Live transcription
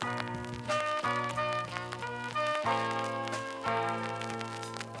There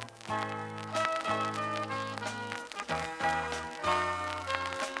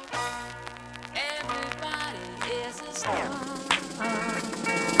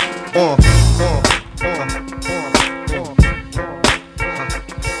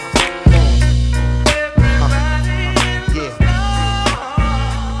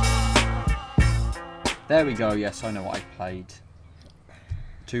we go. Yes, I know what I played.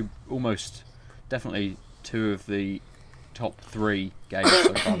 Definitely two of the top 3 games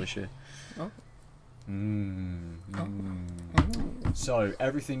so far this year. So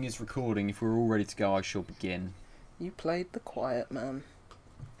everything is recording. If we're all ready to go, I shall begin. You played The Quiet Man.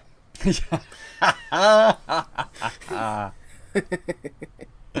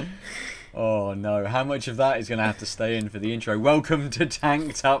 Oh no, how much of that is going to have to stay in for the intro? Welcome to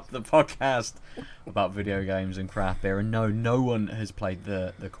Tanked Up, the podcast about video games and craft beer. And no one has played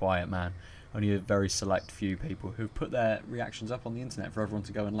the Quiet Man. Only a very select few people who've put their reactions up on the internet for everyone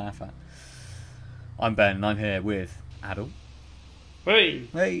to go and laugh at. I'm Ben, and I'm here with Adel. Hey!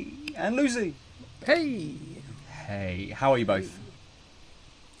 Hey! And Lucy! Hey! Hey, how are you both?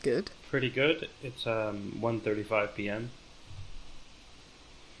 Good. Pretty good. It's 1:35 p.m.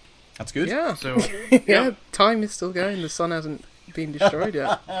 That's good. Yeah. So yeah, time is still going. The sun hasn't been destroyed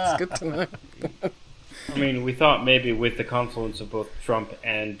yet. It's good to know. I mean, we thought maybe with the confluence of both Trump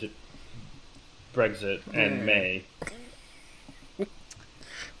and Brexit and May.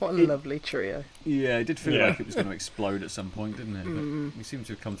 What a lovely trio. Yeah, it did feel like it was going to explode at some point, didn't it? But we seem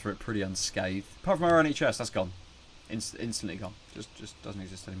to have come through it pretty unscathed. Apart from our NHS, that's gone. Instantly gone. Just doesn't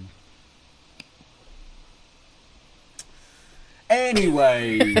exist anymore.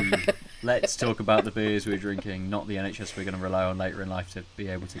 Anyway, let's talk about the beers we're drinking, not the NHS we're going to rely on later in life to be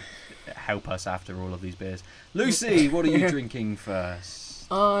able to help us after all of these beers. Lucy, what are you drinking first?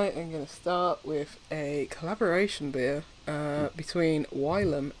 I am going to start with a collaboration beer between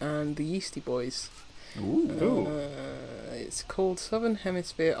Wylam and the Yeasty Boys. Ooh. It's called Southern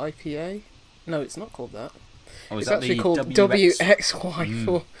Hemisphere IPA. No, it's not called that. Oh, is It's that actually the called WX? WXY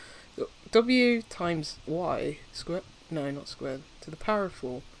for W times Y squared. No, not squared. To the power of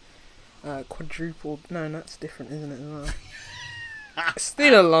 4. Quadrupled. No, that's different, isn't it? As well? It's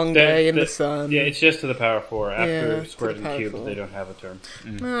still a long day in the sun. Yeah, it's just to the power of 4. After to squared the and power cubed, 4. they don't have a term.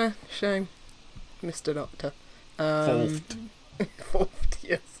 Ah, shame. Mr. Doctor. Fourth. Fourth,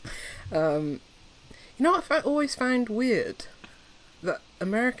 yes. You know what I've always found weird? That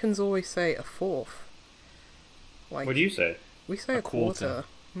Americans always say a fourth. Like, What do you say? we say a quarter.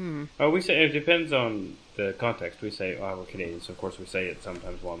 Oh, we say it depends on the context. We say, oh, we're Canadians, so of course we say it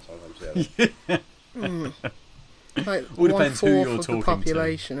sometimes one, sometimes the other. Like All depends who 1/4 you're of talking the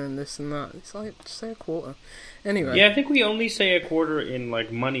population and this and that. It's like, just say a quarter. Anyway. Yeah, I think we only say a quarter in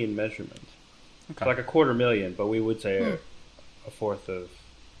like money and measurement. Okay. So like 250,000, but we would say a fourth of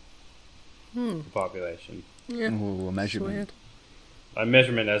the population. Yeah. Ooh, a It's measurement. weird. A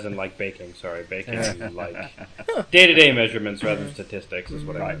measurement as in like baking, sorry. Baking like day-to-day measurements rather than statistics is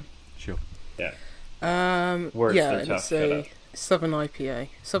what I mean. Sure. Yeah. yeah, Words, they're and tough, it's shut a up. Southern IPA.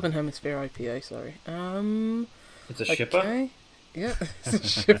 Southern Hemisphere IPA, sorry. It's a shipper? Okay. Yeah, it's a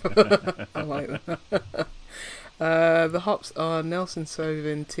shipper. I like that. The hops are Nelson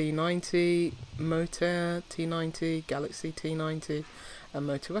Sauvin T90, Moteur T90, Galaxy T90, and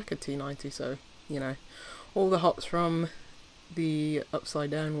Motueka T90. So, you know, all the hops from the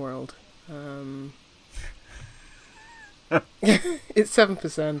Upside Down world. It's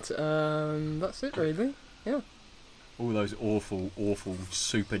 7%. That's it, really. Yeah. All those awful,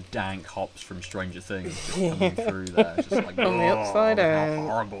 super dank hops from Stranger Things just coming through there. It's just like, On the upside down. how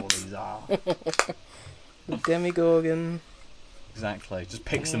horrible these are. The Demigorgon. Exactly. Just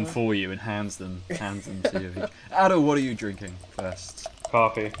picks them for you and hands them to you. Adel, what are you drinking first?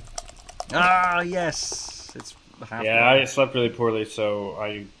 Coffee. Ah, yes. It's half. Yeah, I slept really poorly, so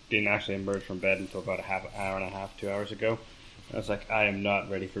I didn't actually emerge from bed until about hour and a half, 2 hours ago. I was like, I am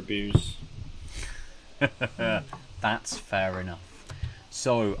not ready for booze. That's fair enough.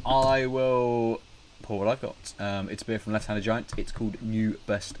 So I will pour what I've got. It's a beer from Left Handed Giant. It's called New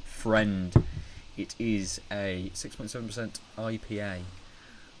Best Friend. It is a 6.7% IPA.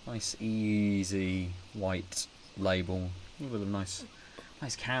 Nice, easy white label with a nice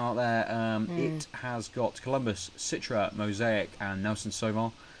can out there. It has got Columbus, Citra, Mosaic, and Nelson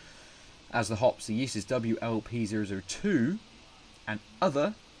Sauvin as the hops. The yeast is WLP002, and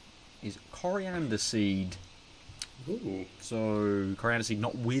other is coriander seed. Ooh. So coriander seed,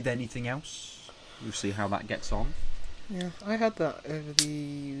 not with anything else. We'll see how that gets on. Yeah, I had that over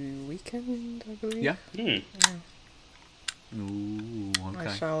the weekend, I believe. Yeah. Hmm. Ooh, okay.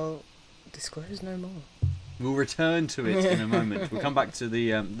 I shall disclose no more. We'll return to it in a moment. We'll come back to the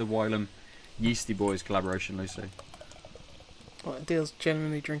Wylam Yeasty Boys collaboration, Lucy. What, Deal's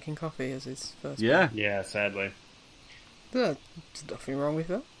genuinely drinking coffee as his first Yeah. Yeah, sadly. beer. There's nothing wrong with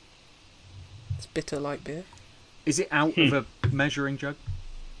that. It's bitter like beer. Is it out of a measuring jug?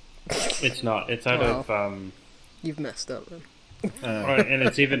 It's not. It's out of You've messed up then. and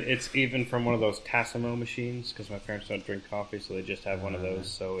it's even from one of those Tassimo machines, because my parents don't drink coffee, so they just have one of those.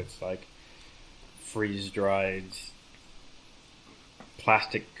 So it's like freeze dried,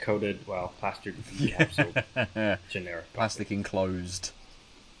 plastic coated. Well, plastic. Yeah, so generic. Plastic enclosed.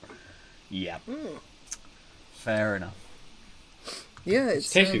 Yeah. Fair enough. Yeah, Its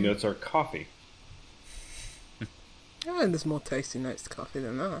it's tasting notes are coffee. Yeah, there's more tasty notes to coffee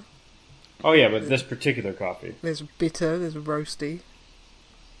than that. Oh yeah, but this particular coffee. There's bitter, there's roasty.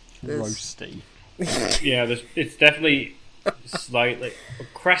 Roasty. Yeah, it's definitely slightly,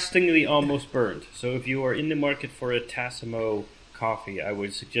 crestingly almost burnt. So if you are in the market for a Tassimo coffee, I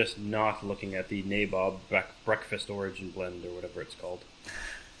would suggest not looking at the Nabob Breakfast Origin Blend or whatever it's called.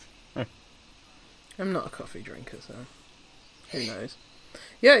 I'm not a coffee drinker, so who knows?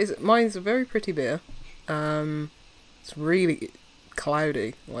 Yeah, mine's a very pretty beer. It's really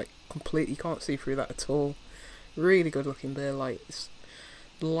cloudy, like completely, you can't see through that at all. Really good looking beer, like it's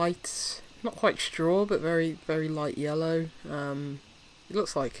light, not quite straw, but very, very light yellow. It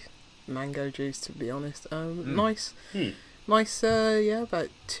looks like mango juice, to be honest. Nice, nice. Yeah, about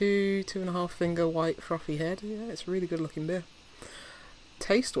 2.5 finger white frothy head. Yeah, it's a really good looking beer.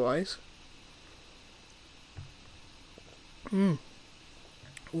 Taste wise, oh,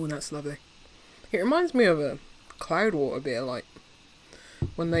 that's lovely. It reminds me of a Cloudwater beer, like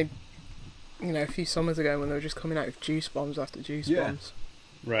when they, a few summers ago when they were just coming out with juice bombs after juice bombs.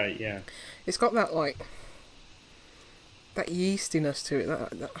 Right, yeah. It's got that that yeastiness to it.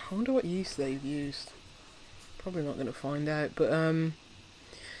 That I wonder what yeast they've used. Probably not going to find out, but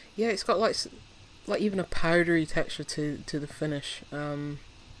yeah, it's got like even a powdery texture to the finish.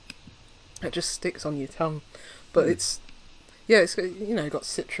 It just sticks on your tongue, but it's got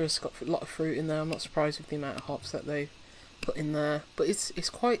citrus, got a lot of fruit in there. I'm not surprised with the amount of hops that they put in there, but it's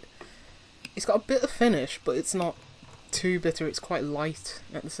got a bit of finish, but it's not too bitter. It's quite light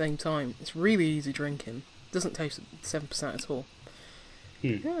at the same time. It's really easy drinking. Doesn't taste 7% at all.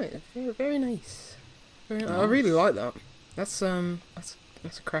 Yeah, very, very nice. Very, nice. I really like that. That's a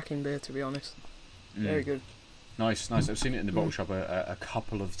cracking beer, to be honest. Very good. Nice. I've seen it in the bottle shop a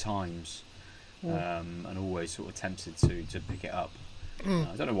couple of times, and always sort of tempted to pick it up.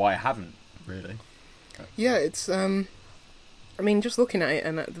 I don't know why I haven't really. Yeah, it's I mean, just looking at it,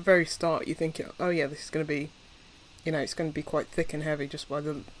 and at the very start, you think, oh yeah, this is going to be, it's going to be quite thick and heavy just by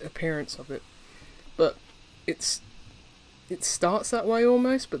the appearance of it. But it starts that way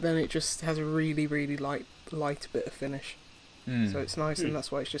almost, but then it just has a really, really light bit of finish. So it's nice, and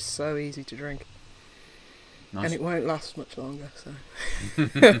that's why it's just so easy to drink. Nice. And it won't last much longer, so.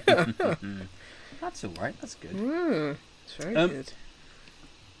 That's alright, that's good. It's very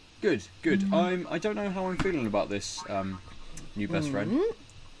good. Good. I don't know how I'm feeling about this new best friend.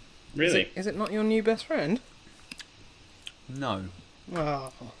 Really? Is it not your new best friend? No.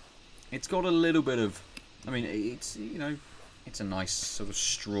 Oh. It's got a little bit of, it's it's a nice sort of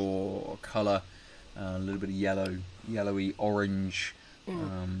straw colour, a little bit of yellowy orange,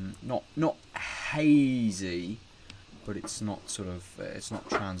 not hazy, but it's not it's not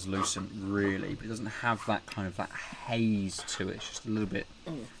translucent really, but it doesn't have that kind of that haze to it. It's just a little bit,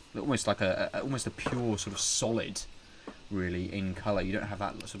 almost like almost a pure sort of solid, really, in colour. You don't have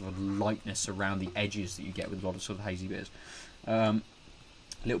that sort of lightness around the edges that you get with a lot of sort of hazy beers. A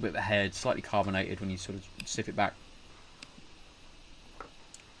little bit of a head, slightly carbonated when you sort of sip it back.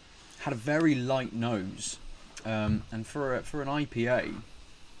 Had a very light nose, and for an IPA,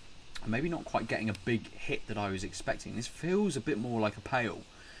 maybe not quite getting a big hit that I was expecting. This feels a bit more like a pale.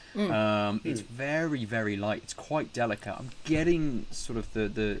 It's very, very light. It's quite delicate. I'm getting sort of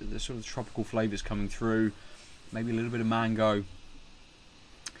the sort of tropical flavours coming through, maybe a little bit of mango,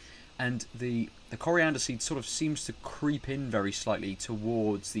 and the coriander seed sort of seems to creep in very slightly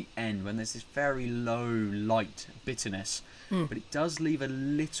towards the end when there's this very low, light bitterness, but it does leave a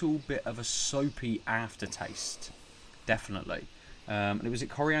little bit of a soapy aftertaste, definitely. And it was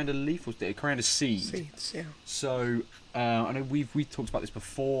coriander leaf or coriander seed? Seeds, yeah. So I know we've talked about this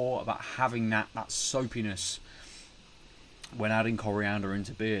before about having that soapiness when adding coriander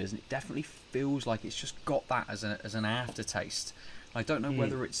into beers, and it definitely feels like it's just got that as an aftertaste. I don't know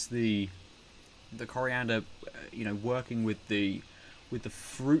whether it's the coriander, working with the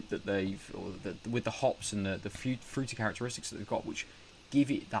fruit that with the hops and the fruity characteristics that they've got, which give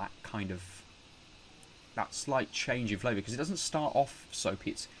it that kind of that slight change in flavour, because it doesn't start off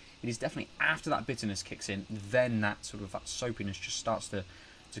soapy. It is definitely after that bitterness kicks in, then that sort of that soapiness just starts to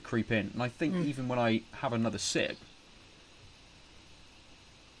creep in. And I think even when I have another sip,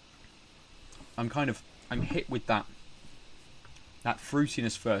 I'm hit with that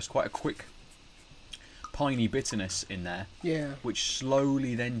fruitiness first, quite a quick piney bitterness in there, Yeah. which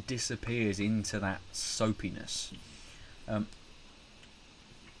slowly then disappears into that soapiness. I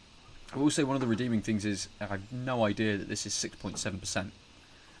will say one of the redeeming things is I have no idea that this is 6.7%.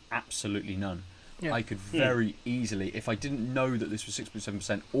 Absolutely none. Yeah. I could very easily, if I didn't know that this was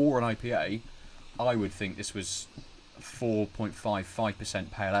 6.7% or an IPA, I would think this was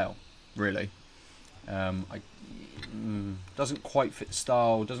 4.55% pale ale, really. Doesn't quite fit the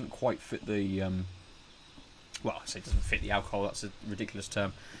style, doesn't quite fit the... well, I say it doesn't fit the alcohol, that's a ridiculous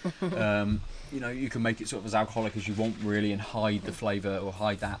term. You can make it sort of as alcoholic as you want, really, and hide the flavour or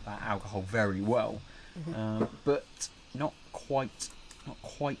hide that alcohol very well. But not quite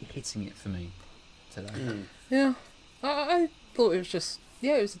hitting it for me today. Yeah. I thought it was just...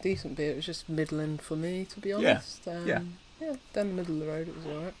 Yeah, it was a decent beer. It was just middling for me, to be honest. Yeah. Yeah, down the middle of the road, it was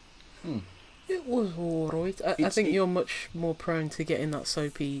alright. Mm. It was alright. I think you're much more prone to getting that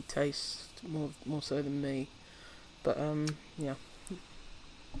soapy taste, more so than me. But, yeah.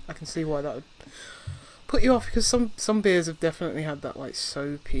 I can see why that would put you off, because some beers have definitely had that, like,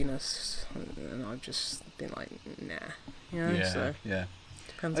 soapiness, and I've just been like, nah. So,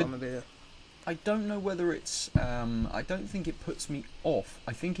 depends on the beer. I don't know whether it's... I don't think it puts me off.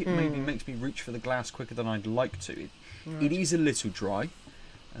 I think it maybe makes me reach for the glass quicker than I'd like to. It is a little dry.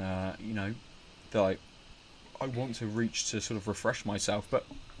 That I want to reach to sort of refresh myself, but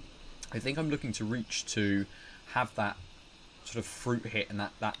I think I'm looking to reach to have that sort of fruit hit and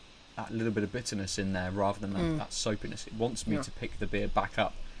that little bit of bitterness in there rather than that soapiness. It wants me to pick the beer back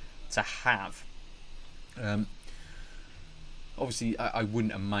up to have. Obviously, I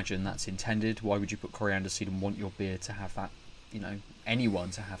wouldn't imagine that's intended. Why would you put coriander seed and want your beer to have that,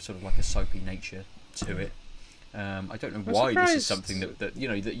 anyone to have sort of like a soapy nature to it? I don't know why this is something that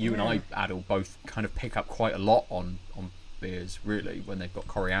you and I, Adil, both kind of pick up quite a lot on beers, really, when they've got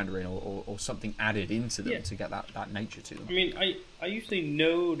coriander in or something added into them to get that nature to them. I mean, I usually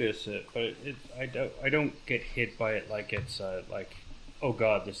notice it, but I don't get hit by it like it's like, oh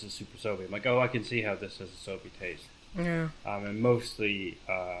god, this is super soapy. I'm like, oh, I can see how this has a soapy taste. Yeah. And mostly,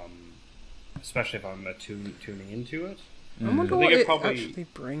 especially if I'm tuning into it. I wonder what it actually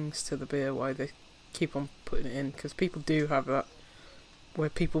brings to the beer, why they keep on putting it in, because people do have that where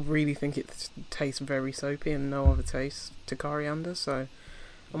people really think it tastes very soapy and no other taste to coriander, so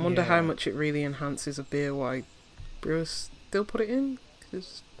I wonder how much it really enhances a beer, why brewers still put it in,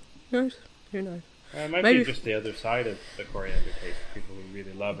 because who knows. Maybe be just the other side of the coriander taste. People who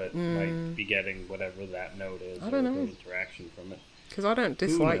really love it might be getting whatever that note is, I don't know. the interaction from it. Because I don't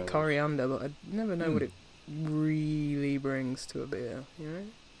dislike coriander, but I never know what it really brings to a beer,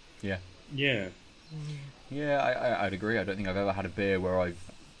 Yeah. Yeah. Yeah, I'd agree. I don't think I've ever had a beer where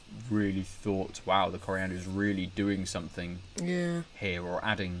I've really thought, wow, the coriander is really doing something here or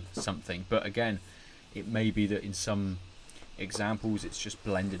adding something. But again, it may be that in some examples it's just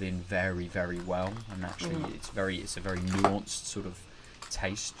blended in very, very well, and actually it's a very nuanced sort of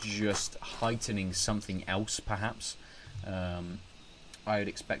taste, just heightening something else perhaps. I'd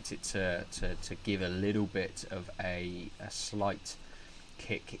expect it to give a little bit of a slight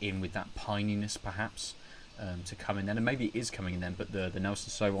kick in with that pininess perhaps, to come in then, and maybe it is coming in then, but the Nelson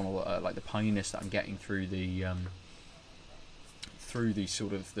Sauvin, or like the pininess that I'm getting through the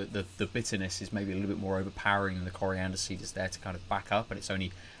sort of the bitterness is maybe a little bit more overpowering, and the coriander seed is there to kind of back up, and it's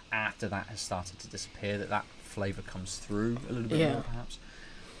only after that has started to disappear that flavour comes through a little bit more perhaps.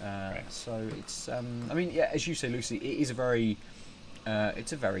 So it's as you say, Lucy, it is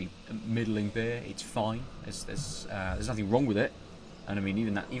it's a very middling beer. It's fine. There's nothing wrong with it, and I mean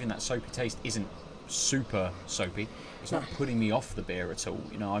even that soapy taste isn't super soapy. It's not putting me off the beer at all.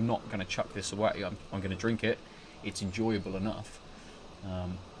 I'm not going to chuck this away. I'm going to drink it. It's enjoyable enough.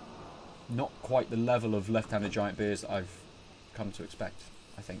 Not quite the level of Left-Handed Giant beers that I've come to expect,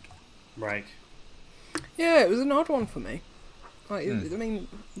 I think. Right. Yeah, it was an odd one for me. Like, I mean,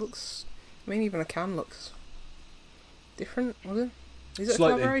 even a can looks different, was it? Is it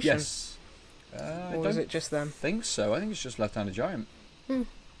Slightly, a collaboration? yes. Or is it just them? I think so. I think it's just Left-Handed Giant.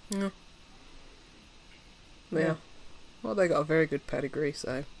 Yeah. Yeah. Well, they got a very good pedigree,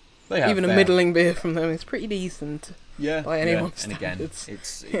 so They have, even a middling beer from them is pretty decent. Yeah. By anyone's And again,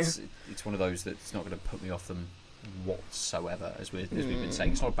 standards. it's one of those that's not going to put me off them whatsoever, as we've been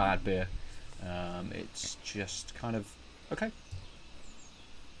saying. It's not a bad beer. It's just kind of okay.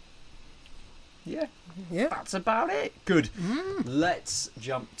 Yeah, Yeah. that's about it. Good. Let's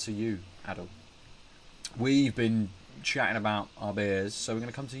jump to you, Adam. We've been chatting about our beers, so we're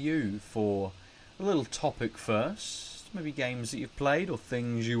going to come to you for a little topic first. Maybe games that you've played or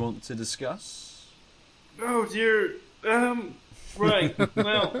things you want to discuss. Oh dear. Right.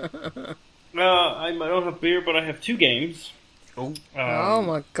 Well, I don't have beer, but I have 2 games. Oh, Oh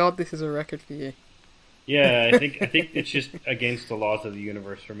my god, this is a record for you. Yeah, I think it's just against the laws of the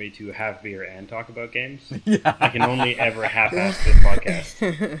universe for me to have beer and talk about games. yeah. I can only ever half-ass this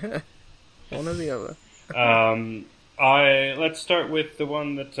podcast. One or the other. Let's start with the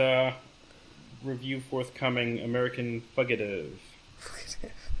one that review forthcoming, American Fugitive.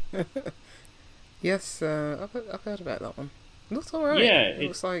 Yes, I've heard about that one. It looks alright. Yeah, it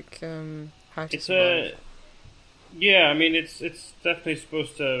looks like How to It's Survive. yeah. I mean, it's definitely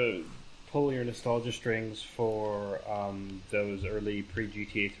supposed to pull your nostalgia strings for those early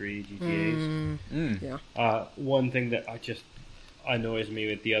pre-GTA 3 GTAs. Yeah. One thing that annoys me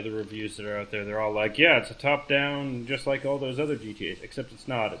with the other reviews that are out there, they're all like, yeah, it's a top-down, just like all those other GTAs, except it's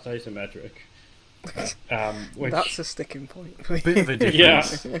not. It's isometric. Which, That's a sticking point. Bit of a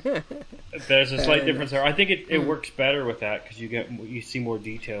difference. yeah, there's a slight Fair difference there. I think it works better with that because you see more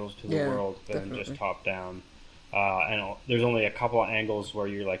details to the Yeah, world than definitely. just top-down. And there's only a couple of angles where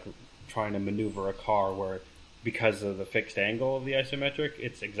you're like trying to maneuver a car where, because of the fixed angle of the isometric,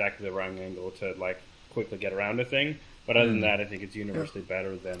 it's exactly the wrong angle to like quickly get around a thing. But other than that, I think it's universally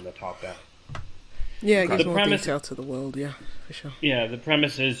better than the top-down. Yeah, it gives The more premise- detail to the world, yeah, for sure. Yeah, the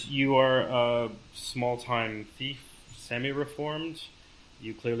premise is you are a small-time thief, semi-reformed.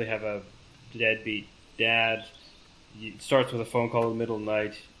 You clearly have a deadbeat dad. It starts with a phone call in the middle of the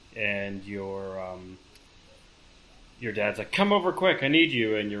night, and your dad's like, "Come over quick, I need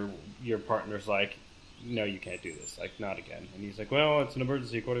you." And your partner's like, "No, you can't do this. Like, not again." And he's like, "Well, it's an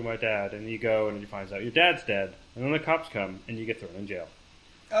emergency according to my dad." And you go, and you find out your dad's dead. And then the cops come, and you get thrown in jail.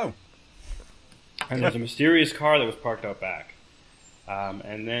 Oh. And there's a mysterious car that was parked out back.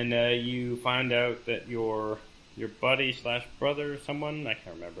 And then you find out that your buddy / brother, someone, I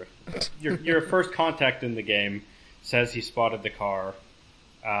can't remember, your first contact in the game says he spotted the car.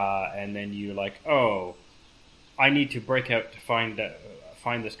 And then you're like, oh, I need to break out to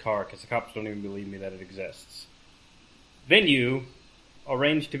find this car because the cops don't even believe me that it exists. Then you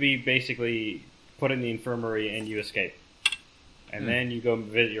arrange to be basically put in the infirmary and you escape. And then you go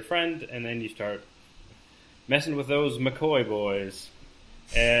visit your friend, and then you start messing with those McCoy boys.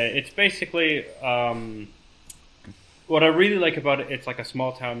 It's basically what I really like about it. It's like a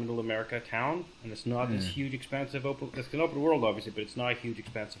small town, middle America town, and it's not this huge, expansive It's an open world, obviously, but it's not a huge,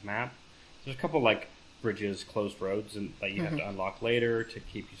 expansive map. There's a couple like bridges, closed roads, and that you have to unlock later to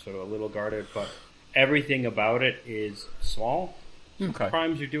keep you sort of a little guarded. But everything about it is small. Okay.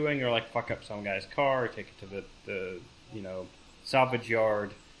 Crimes you're doing are like fuck up some guy's car, take it to the salvage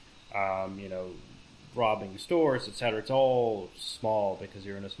yard, robbing stores, etc. It's all small because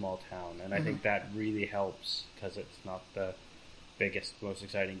you're in a small town, and I think that really helps because it's not the biggest, most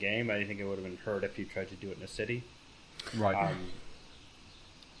exciting game. I think it would have been hurt if you tried to do it in a city. Right.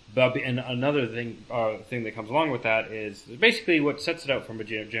 And another thing that comes along with that is basically what sets it out from a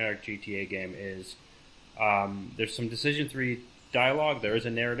generic GTA game is there's some decision tree dialogue. There is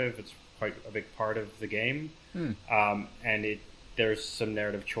a narrative. It's quite a big part of the game, and there's some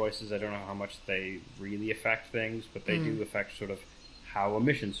narrative choices. I don't know how much they really affect things, but they do affect sort of how a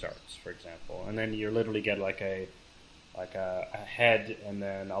mission starts, for example. And then you literally get like a head and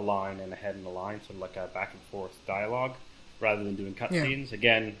then a line and a head and a line, sort of like a back and forth dialogue, rather than doing cutscenes.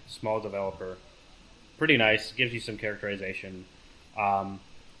 Again, small developer, pretty nice, gives you some characterization.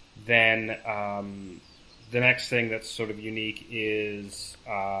 Then the next thing that's sort of unique is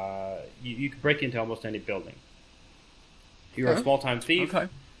you can break into almost any building. You're a small-time thief.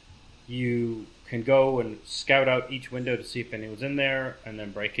 Okay. You can go and scout out each window to see if anyone's in there, and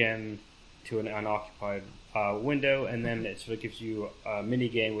then break in to an unoccupied window, and then it sort of gives you a mini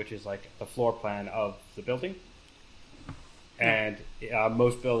game, which is like the floor plan of the building. And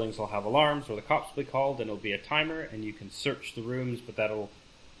most buildings will have alarms, or the cops will be called, and it'll be a timer, and you can search the rooms, but that'll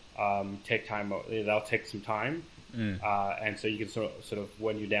take time. That'll take some time. And so you can sort of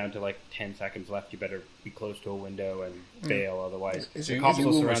when you're down to like 10 seconds left, you better be close to a window and bail, otherwise So the you cops will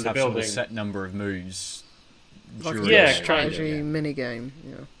almost surround the have sort of building. a set number of moves. Like during a Yeah, the strategy game. mini game.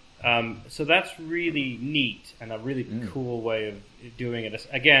 Yeah. So that's really neat and a really cool way of doing it.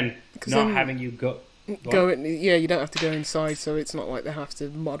 Again, 'Cause not then having you go You don't have to go inside, so it's not like they have to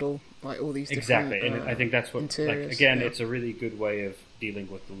model like all these different, exactly. And I think that's what interiors, again, yeah. it's a really good way of dealing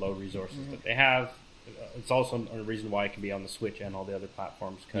with the low resources that they have. it's also a reason why it can be on the Switch and all the other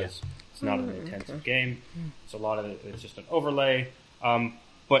platforms, because it's not an intensive game. So a lot of it's just an overlay.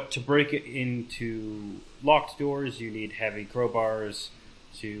 But to break it into locked doors, you need heavy crowbars.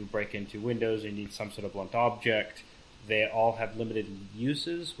 To break into windows, you need some sort of blunt object. They all have limited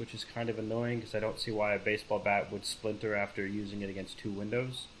uses, which is kind of annoying because I don't see why a baseball bat would splinter after using it against 2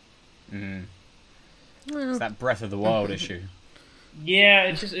 windows. It's that Breath of the Wild issue.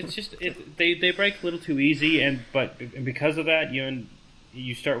 Yeah, they break a little too easy, and because of that,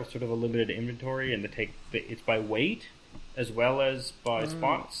 you start with sort of a limited inventory, and it's by weight as well as by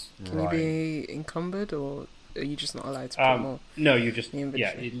spots. Can you be encumbered, or are you just not allowed to put more? No, you just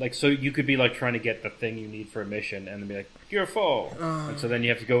inventory? like so you could be like trying to get the thing you need for a mission, and then be like, you're full, and so then you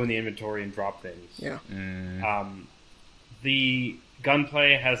have to go in the inventory and drop things. Yeah. The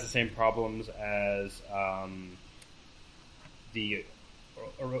gunplay has the same problems as the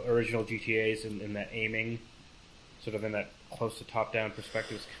original GTA's in that aiming, sort of in that close to top-down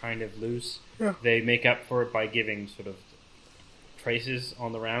perspective, is kind of loose. Yeah. They make up for it by giving sort of traces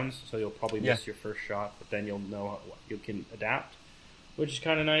on the rounds, so you'll probably miss your first shot, but then you'll know what you can adapt, which is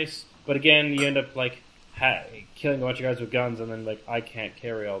kind of nice. But again, you end up like killing a bunch of guys with guns, and then like, I can't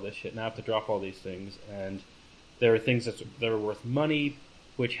carry all this shit, and I have to drop all these things, and there are things that are worth money,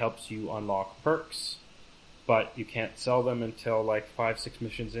 which helps you unlock perks, but you can't sell them until like 5-6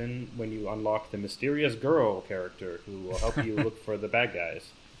 missions in, when you unlock the mysterious girl character who will help you look for the bad guys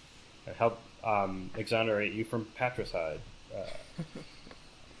and help exonerate you from patricide.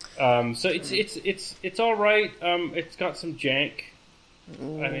 So it's all right. It's got some jank.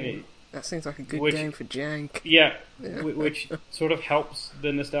 Ooh, I mean, that seems like a good game for jank. Yeah, which sort of helps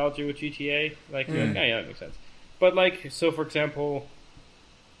the nostalgia with GTA. Like, you're like, oh yeah, that makes sense. But like, so for example,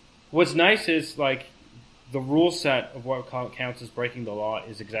 what's nice is like the rule set of what counts as breaking the law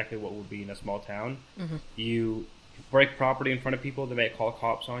is exactly what would be in a small town. You break property in front of people, they may call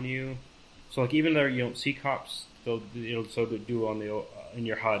cops on you. So like, even though you don't see cops, it'll sort of do on the in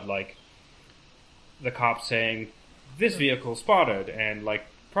your HUD, like the cops saying this vehicle spotted and like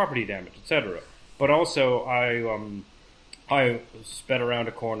property damage, etc. But also I sped around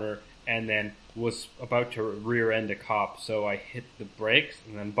a corner and then was about to rear end a cop, so I hit the brakes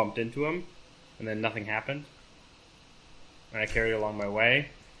and then bumped into him, and then nothing happened, and I carried along my way.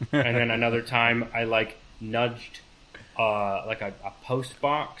 And then another time I like nudged like a post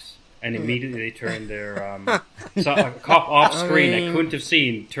box, and immediately they turned their so a cop off screen I couldn't have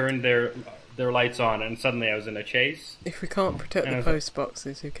seen turned their lights on, and suddenly I was in a chase. If we can't protect the post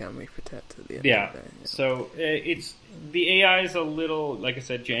boxes, who can we protect at the end of the day? So it's the AI is a little, like I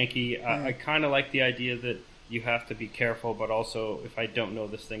said, janky. I kind of like the idea that you have to be careful, but also if I don't know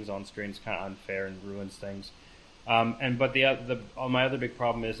this thing's on screen, it's kind of unfair and ruins things. But my other big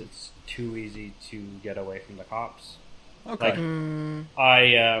problem is it's too easy to get away from the cops. Okay.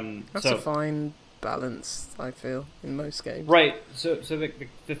 Like, that's a fine balance, I feel, in most games. Right. So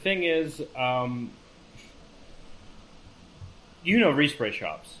the thing is, respray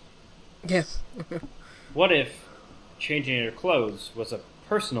shops. Yes. What if changing your clothes was a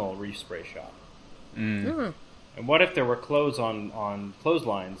personal respray shop? And what if there were clothes on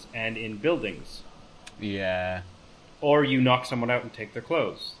clotheslines and in buildings? Yeah. Or you knock someone out and take their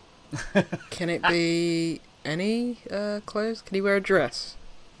clothes. Can it be any clothes? Can he wear a dress?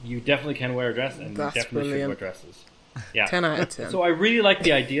 You definitely can wear a dress, and That's you definitely brilliant. should wear dresses. Yeah. 10 out of 10. So I really like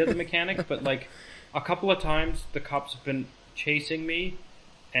the idea of the mechanic, but like a couple of times the cops have been chasing me,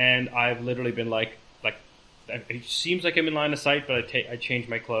 and I've literally been like it seems like I'm in line of sight, but I change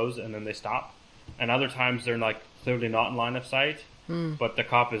my clothes and then they stop. And other times they're like clearly not in line of sight, but the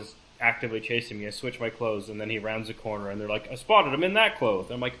cop is actively chasing me. I switch my clothes, and then he rounds a corner, and they're like, I spotted him in that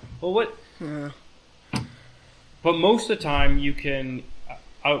clothes. I'm like, well, what? Yeah. But most of the time you can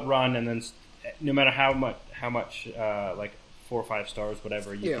outrun, and then no matter how much like 4 or 5 stars,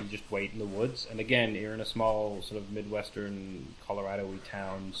 whatever, you can just wait in the woods. And again, you're in a small sort of midwestern Colorado-y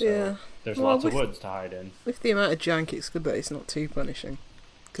town, so there's lots of woods to hide in. With the amount of jank, it's good that it's not too punishing.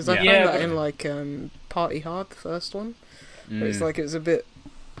 Because I found that in like Party Hard, the first one, where it's like it was a bit,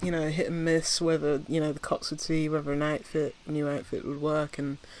 hit and miss whether the cops would see whether a new outfit would work,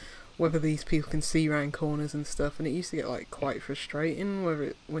 and whether these people can see around corners and stuff. And it used to get like quite frustrating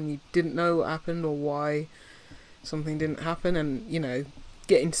when you didn't know what happened or why something didn't happen. And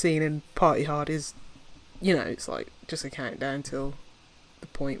getting seen in Party Hard is, it's like just a countdown till the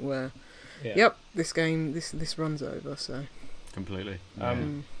point where, yep, this game this runs over. So. Completely.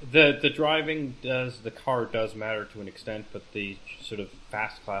 The driving the car does matter to an extent, but the sort of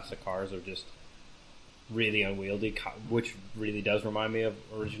fast classic cars are just really unwieldy, which really does remind me of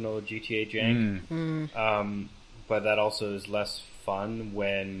original GTA Jank. But that also is less fun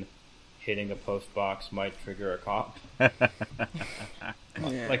when hitting a post box might trigger a cop.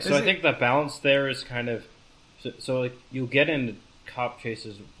 Yeah. Like, so I think the balance there is kind of so like you get into cop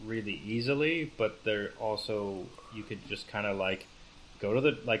chases really easily, but they're also you could just kind of like go to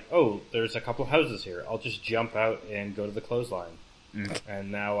the like, oh, there's a couple houses here. I'll just jump out and go to the clothesline.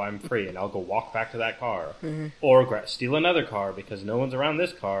 And now I'm free, and I'll go walk back to that car, or steal another car because no one's around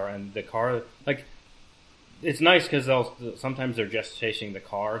this car, and the car like it's nice because sometimes they're just chasing the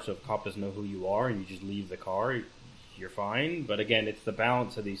car, so if the cop doesn't know who you are and you just leave the car, you're fine. But again, it's the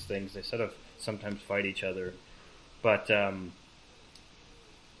balance of these things. They sort of sometimes fight each other, but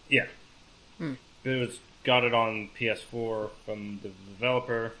yeah, it got it on PS4 from the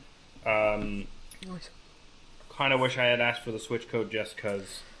developer. Nice. Kind of wish I had asked for the Switch code just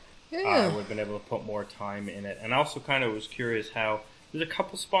because I Yeah. would have been able to put more time in it. And I also kind of was curious how there's a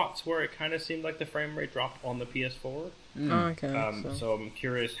couple spots where it kind of seemed like the frame rate dropped on the PS4. Oh, okay. So I'm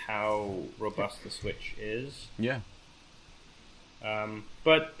curious how robust the Switch is. Yeah.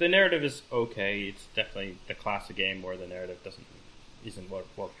 But the narrative is okay. It's definitely the classic game where the narrative isn't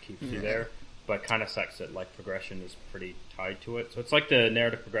what keeps you there. But kind of sucks that like progression is pretty tied to it. So it's like the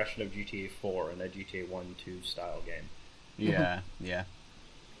narrative progression of GTA 4 and a GTA 1-2 style game. Yeah, yeah.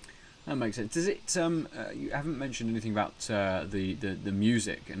 That makes sense. Does it? You haven't mentioned anything about the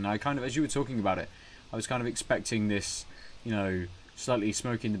music, and I kind of, as you were talking about it, I was kind of expecting this, slightly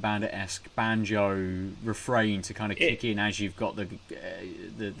Smoking the Bandit-esque banjo refrain to kind of kick in as you've got the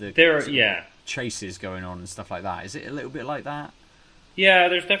chases going on and stuff like that. Is it a little bit like that? Yeah,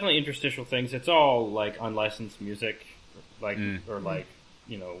 there's definitely interstitial things. It's all like unlicensed music, like or like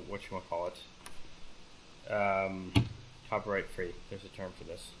whatchamacallit. Copyright free. There's a term for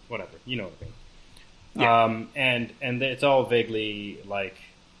this. Whatever, you know what I mean. Yeah. And it's all vaguely like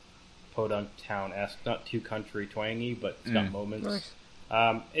Podunk Town-esque, not too country twangy, but it's got moments.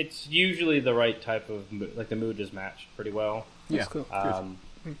 Nice. It's usually the right type of like the mood is matched pretty well. That's cool.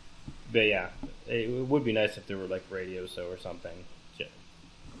 But yeah, it would be nice if there were like radio show or something.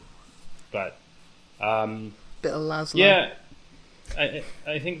 But Bit of Laszlo. yeah,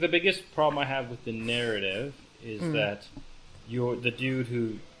 I think the biggest problem I have with the narrative is that you're the dude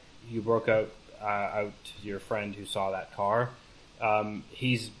who you broke out to your friend who saw that car.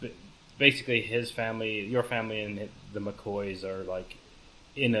 He's basically his family, your family, and the McCoys are like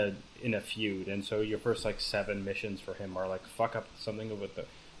in a feud, and so your first like 7 missions for him are like fuck up something with the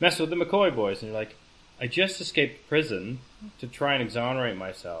mess with the McCoy boys, and you're like, I just escaped prison to try and exonerate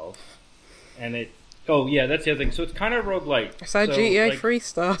myself, and it. Oh yeah, that's the other thing. So it's kind of roguelike. That's how GTA 3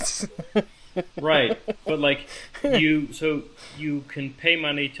 starts. Right, but like you can pay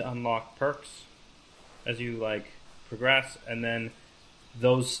money to unlock perks as you like progress, and then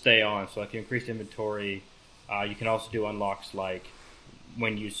those stay on. So like you increase inventory. You can also do unlocks like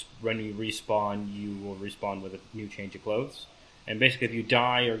when you respawn, you will respawn with a new change of clothes. And basically, if you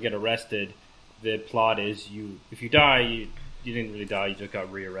die or get arrested, the plot is if you die, you didn't really die. You just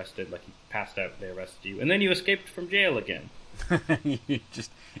got rearrested. Like you passed out, they arrested you, and then you escaped from jail again. You're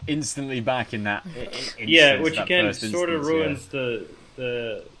just instantly back in that. Yeah, which again sort of ruins the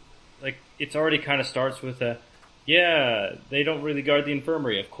like. It's already kind of starts with they don't really guard the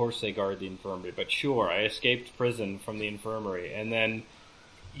infirmary. Of course they guard the infirmary, but sure, I escaped prison from the infirmary, and then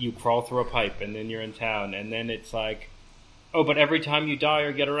you crawl through a pipe, and then you're in town, and then it's like, oh, but every time you die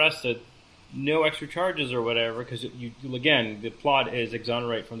or get arrested, no extra charges or whatever, because again, the plot is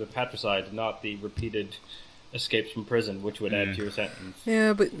exonerate from the patricide, not the repeated escapes from prison, which would add to your sentence.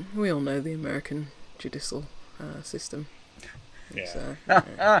 Yeah, but we all know the American judicial system. Yeah. So,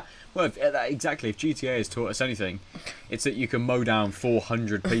 Well, exactly. If GTA has taught us anything, it's that you can mow down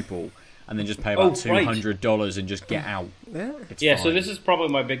 400 people and then just pay about $200 and just get out. yeah. It's Yeah, fine. so this is probably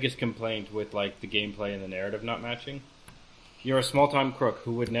my biggest complaint with like the gameplay and the narrative not matching. You're a small-time crook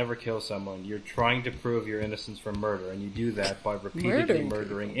who would never kill someone. You're trying to prove your innocence from murder, and you do that by repeatedly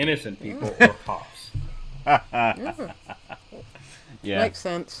murdering innocent people or cops. Yeah. Makes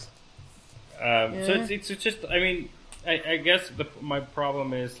sense. So it's just, I mean, I guess my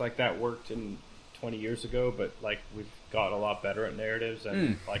problem is like that worked in 20 years ago, but like we've got a lot better at narratives,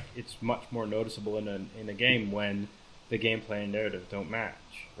 and like it's much more noticeable in a game when the gameplay and narrative don't match,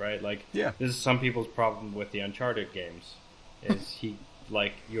 right? Like this is some people's problem with the Uncharted games. Is you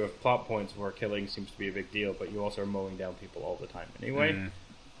have plot points where killing seems to be a big deal, but you also are mowing down people all the time anyway.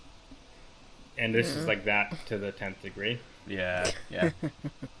 And this is like that to the 10th degree. Yeah.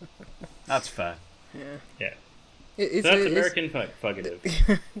 That's fair. Yeah. Yeah. It's So that's American fugitive.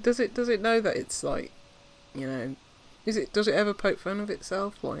 Does it know that it's like you know, does it ever poke fun of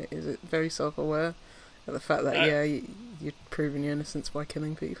itself? Like, is it very self-aware of the fact that you're proving your innocence by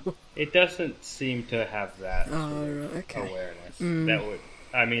killing people? It doesn't seem to have that Right, okay. awareness. Mm. That would.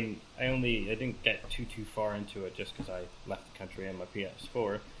 I mean, I didn't get too far into it just because I left the country on my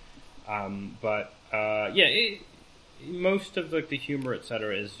PS4. Most of the humor,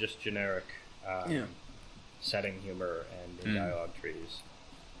 etc., is just generic setting humor and dialogue trees.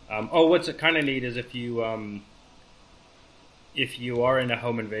 What's kind of neat is if you are in a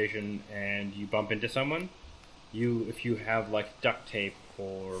home invasion and you bump into someone, if you have like duct tape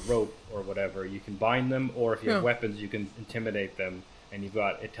or rope or whatever, you can bind them, or if you have weapons, you can intimidate them, and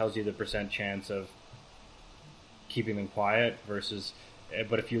it tells you the % chance of keeping them quiet versus.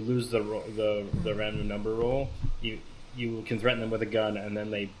 But if you lose the random number roll, you can threaten them with a gun, and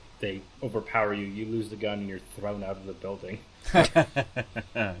then they overpower you. You lose the gun, and you're thrown out of the building.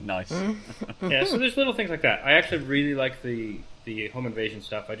 Nice. Yeah, so there's little things like that. I actually really like the home invasion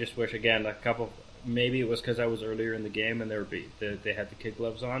stuff. I just wish, again, maybe it was because I was earlier in the game and they had the kid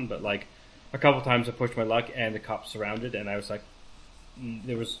gloves on, but like a couple times I pushed my luck and the cops surrounded, and I was like,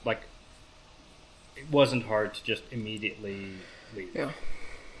 it wasn't hard to just immediately leave. Yeah.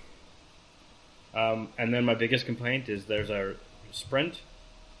 And then my biggest complaint is there's a sprint,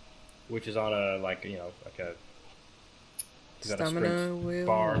 which is on a stamina wheel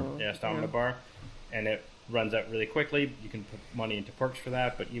bar, or, stamina bar, and it runs out really quickly. You can put money into perks for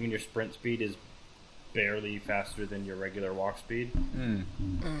that, but even your sprint speed is barely faster than your regular walk speed,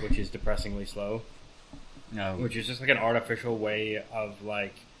 which is depressingly slow. No. Which is just like an artificial way of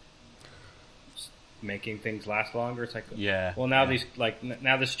like making things last longer. It's like, well, now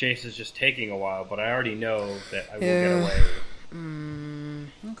now this chase is just taking a while, but I already know that I will get away.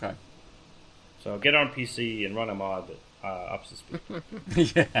 Okay. So get on PC and run a mod that ups the speed.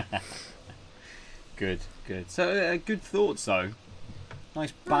 Yeah. Good. So, good thoughts though.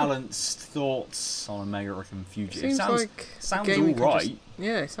 Nice balanced thoughts on American Fugitive. Sounds sounds all right.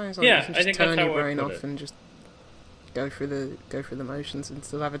 It sounds like you can just turn your brain off and just go through the motions and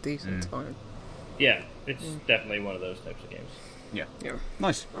still have a decent time. Yeah, it's definitely one of those types of games. Yeah.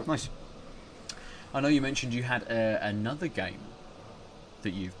 Nice. I know you mentioned you had another game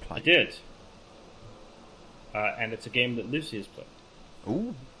that you've played. I did. And it's a game that Lucy has played.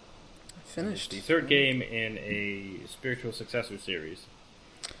 Ooh. Finished. It's the third game in a spiritual successor series.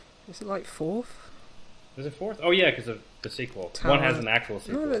 Is it like fourth? Is it fourth? Oh yeah, because of the sequel. Tower. One has an actual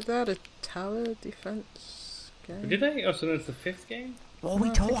sequel. No, they had a tower defense game. Did they? Oh, so that's the fifth game? What are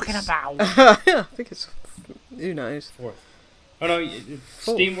we talking about? I think it's... Who knows? Fourth. Oh no,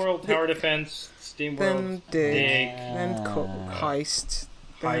 Steam World Tower Defense, Steam World Then Dig, Dig, then Heist,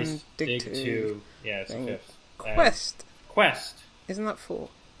 then Dig 2. Yeah, it's the then fifth. Quest. Quest. Isn't that 4?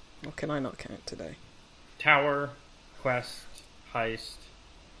 Or can I not count today? Tower, Quest, Heist,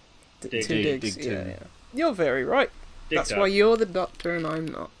 Dig. Two digs. Dig Yeah, 2. yeah. You're very right. Dig That's Dug. why you're the doctor and I'm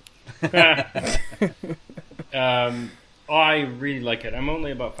not. I really like it. I'm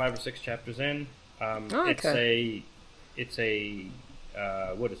only about 5 or 6 chapters in. Okay. It's a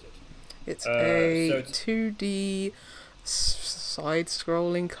what is it? It's so a it's- 2D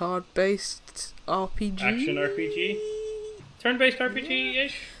side-scrolling card-based RPG. Action RPG? Turn-based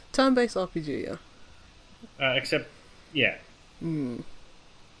RPG-ish? Turn-based RPG, yeah. Except, yeah.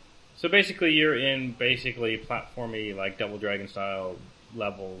 So basically, you're in platformy, like Double Dragon style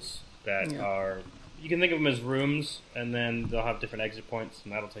levels that are. You can think of them as rooms, and then they'll have different exit points,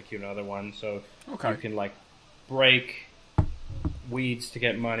 and that'll take you to another one. So you can like break weeds to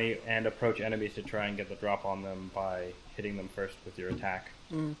get money and approach enemies to try and get the drop on them by hitting them first with your attack.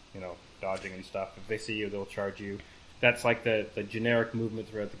 Dodging and stuff. If they see you, they'll charge you. That's like the generic movement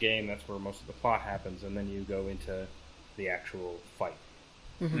throughout the game. That's where most of the plot happens, and then you go into the actual fight.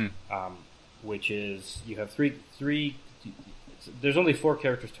 Which is you have three. There's only 4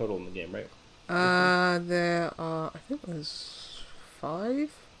 characters total in the game, right? There are. I think there's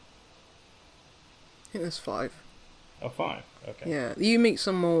 5. Oh, 5. Okay. Yeah, you meet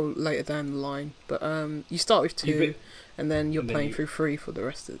some more later down the line, but you start with 2, and then you're playing through 3 for the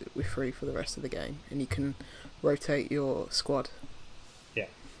rest of the game, and you can rotate your squad. Yeah.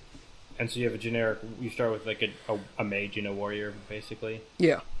 And so you have a generic. You start with like a mage and a warrior, basically.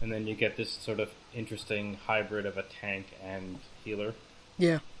 Yeah. And then you get this sort of interesting hybrid of a tank and healer.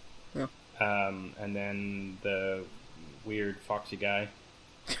 Yeah. And then the weird foxy guy.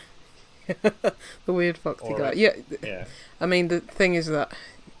 The weird foxy guy. Yeah. Yeah. I mean, the thing is that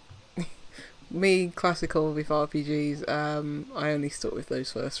me, classical with RPGs, I only stuck with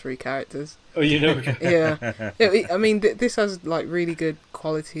those first 3 characters. Oh, you know. Yeah. I mean, this has like really good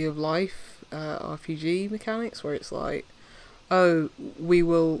quality of life RPG mechanics where it's like, oh, we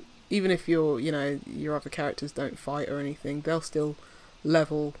will, even if your other characters don't fight or anything, they'll still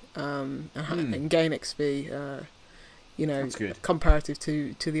level and gain XP. That's good. Comparative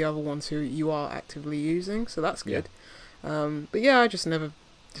to the other ones who you are actively using, so that's good. But yeah, I just never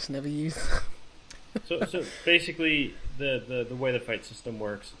use them. So basically, the way the fight system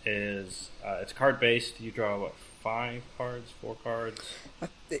works is it's card based. You draw what, 4 cards?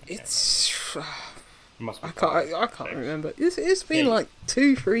 It's Must be I can't six. remember. It's been like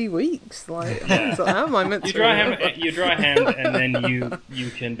 2-3 weeks. Like how am I meant You to? draw remember? you draw a hand, and then you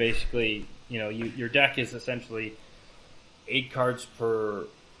can basically your deck is essentially 8 cards per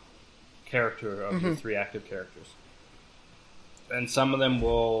character of your 3 active characters. And some of them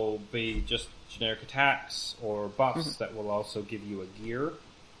will be just generic attacks or buffs that will also give you a gear.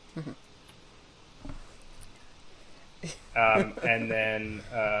 And then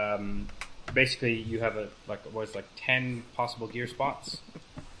basically you have like 10 possible gear spots.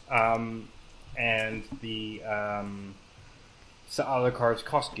 And the other cards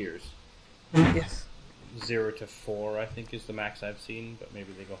cost gears. Yes. 0 to 4, I think, is the max I've seen, but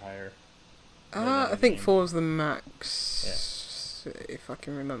maybe they go higher. I think 4 is the max, if I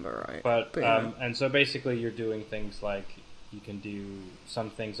can remember right. But yeah. and so basically, you're doing things like you can do some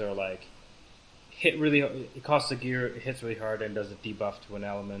things are like hit really. It costs a gear, it hits really hard, and does a debuff to an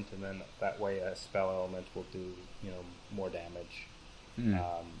element, and then that way a spell element will do more damage.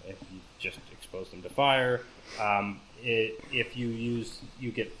 If you just expose them to fire, if you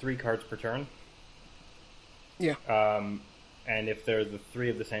get 3 cards per turn. Yeah. And if they're the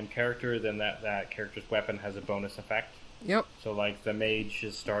 3 of the same character, then that character's weapon has a bonus effect. Yep. So, like, the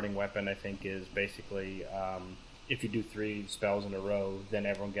mage's starting weapon, I think, is basically if you do 3 spells in a row, then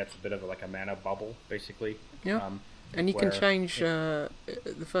everyone gets a bit of a mana bubble, basically. Yeah. And you can change the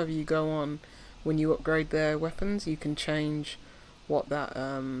further you go on, when you upgrade their weapons, you can change what that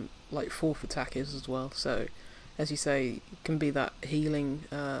 4th attack is as well. So, as you say, it can be that healing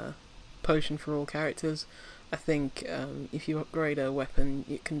potion for all characters. I think if you upgrade a weapon,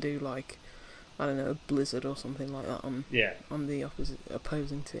 it can do a blizzard or something like that on the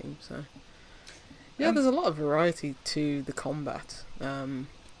opposing team. So there's a lot of variety to the combat,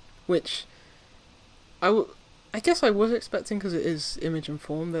 which I guess I was expecting because it is Image and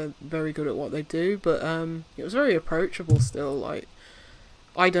Form. They're very good at what they do, but it was very approachable still. Like,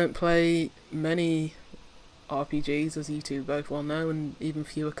 I don't play many RPGs, as you two both well know, and even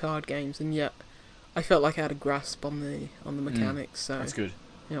fewer card games, and yet I felt like I had a grasp on the mechanics. So that's good.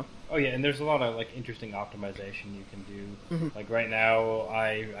 Yeah. Oh yeah, and there's a lot of interesting optimization you can do. Like right now,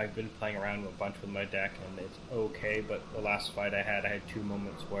 I've been playing around a bunch with my deck, and it's okay. But the last fight I had 2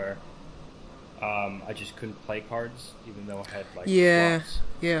 moments where I just couldn't play cards, even though I had slots.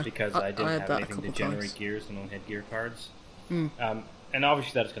 Because I didn't have anything to generate gears and only had gear cards. And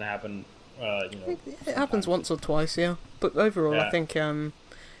obviously that's going to happen. It happens once or twice, yeah. But overall, I think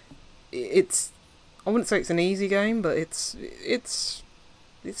it's. I wouldn't say it's an easy game, but it's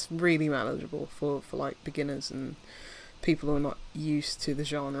really manageable for beginners and people who are not used to the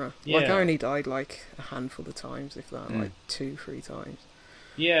genre. Yeah. I only died a handful of times, if that, 2-3 times.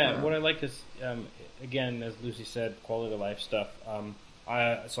 Yeah, what I like is again, as Lucy said, quality of life stuff.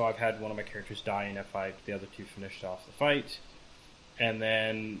 So I've had one of my characters die in a fight. The other 2 finished off the fight, and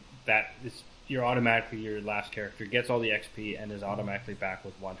then your last character gets all the XP and is automatically back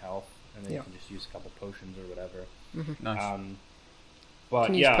with 1 health. And then you can just use a couple potions or whatever. Nice.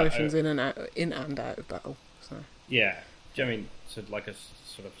 But you can use potions in and out of battle. So yeah, I mean, so like a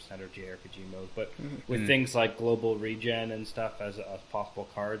sort of standard JRPG mode, but with things like global regen and stuff as possible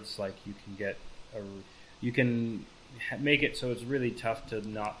cards, like you can make it so it's really tough to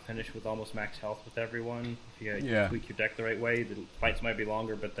not finish with almost max health with everyone. If you tweak your deck the right way, the fights might be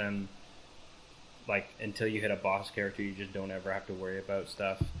longer, but then until you hit a boss character, you just don't ever have to worry about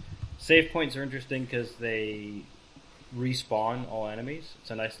stuff. Save points are interesting because they respawn all enemies.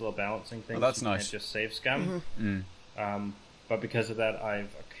 It's a nice little balancing thing. Oh, that's nice. You can't just save scum. But because of that, I've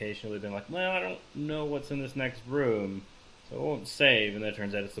occasionally been like, well, I don't know what's in this next room, so I won't save. And then it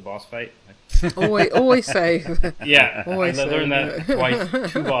turns out it's the boss fight. always save. Yeah, always I learned that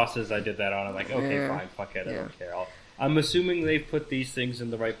twice. 2 bosses I did that on. I'm like, okay, fine, fuck it, I don't care. I'm assuming they've put these things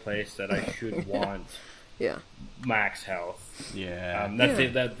in the right place that I should want. Max health. Yeah.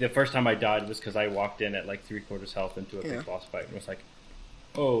 The first time I died was because I walked in at 3/4 health into a big boss fight and was like,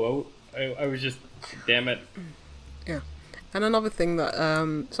 I was just, damn it. Yeah. And another thing that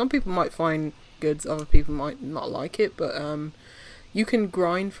some people might find good, other people might not like it, but you can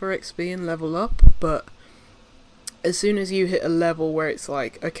grind for XP and level up, but as soon as you hit a level where it's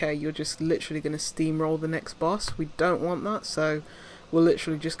like, okay, you're just literally going to steamroll the next boss, we don't want that, so we're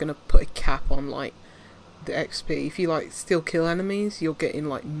literally just going to put a cap on, like, the XP. If you, like, still kill enemies, you're getting,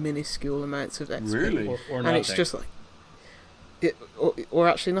 like, minuscule amounts of XP. Really? Or And nothing. it's just like... or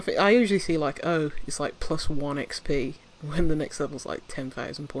actually nothing. I usually see, like, oh, it's, like, plus 1 XP, when the next level's, like,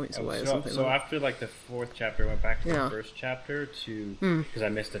 10,000 points away or something so like that. after like the 4th chapter, I went back to Yeah. the first chapter to Mm. because I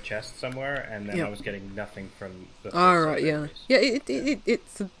missed a chest somewhere, and then Yeah. I was getting nothing from the. Oh, first set right, of yeah. enemies. Yeah,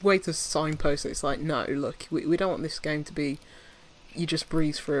 it's a way to signpost it. It's like, no, look, we don't want this game to be, you just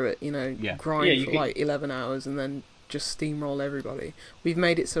breeze through it, you know, Yeah. grind Yeah, you for can- like 11 hours and then just steamroll everybody. We've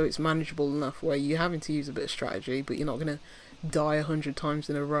made it so it's manageable enough where you're having to use a bit of strategy, but you're not going to die 100 times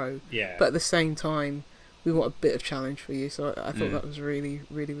in a row. Yeah. But at the same time, we want a bit of challenge for you, so I thought Mm. that was really,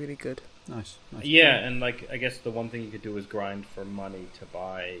 really, really good. Nice. Yeah, and like I guess the one thing you could do is grind for money to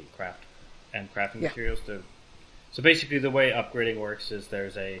buy crafting Yeah. materials. So basically, the way upgrading works is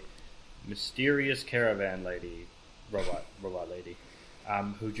there's a mysterious caravan lady, robot lady,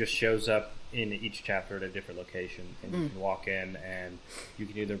 who just shows up in each chapter at a different location, and you can walk in and you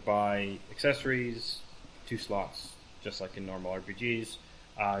can either buy accessories, 2 slots, just like in normal RPGs,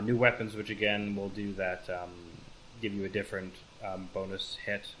 new weapons, which again will do that, give you a different bonus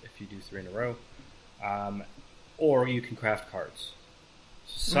hit if you do 3 in a row, or you can craft cards.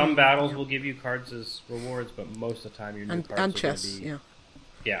 Some battles yeah. will give you cards as rewards, but most of the time your new And cards are chests, going to be yeah.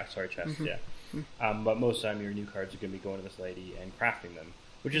 yeah, sorry, chests, yeah. But most of the time your new cards are going to be going to this lady and crafting them,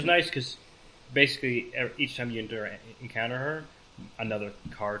 which is nice because basically each time you encounter her, another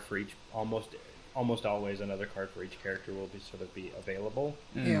card for each, almost always another card for each character will be available.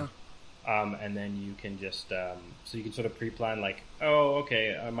 Yeah. And then you can just so you can sort of pre-plan like, oh,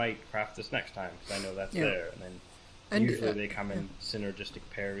 okay, I might craft this next time because I know that's Yeah. there, and then And, usually they come in synergistic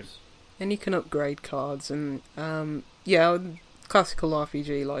pairs. And you can upgrade cards, and yeah, classical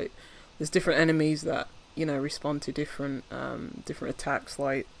RPG, like there's different enemies that, you know, respond to different attacks.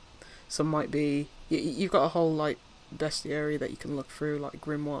 Like some might be you've got a whole like bestiary that you can look through, like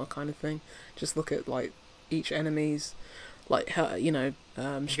Grimoire kind of thing. Just look at like each enemy's like how, you know, You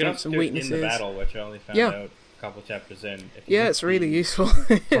can strengths also and do it weaknesses. in the battle, which I only found Yeah. out a couple chapters in. If you Yeah, hit it's really the useful.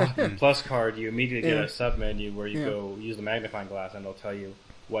 plus card, you immediately get Yeah. a sub menu where you Yeah. go use the magnifying glass, and it'll tell you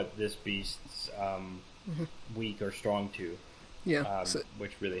what this beast's weak or strong to, Yeah.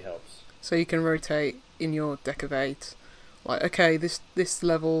 which really helps. So you can rotate in your deck of 8. Like, okay, this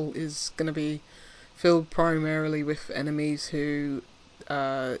level is going to be filled primarily with enemies who,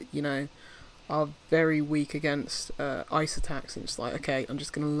 you know, are very weak against ice attacks. And it's like, okay, I'm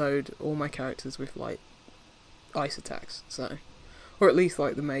just going to load all my characters with, like, ice attacks. So, or at least,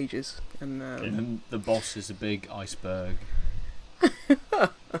 like, the mages. And And then the boss is a big iceberg.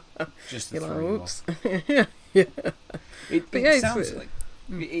 Just to you're like, throw you off. whoops. Yeah. It, But it yeah, it's sounds really- like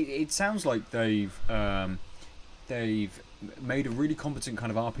it sounds like they've made a really competent kind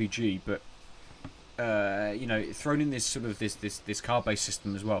of RPG, but you know, thrown in this sort of this card based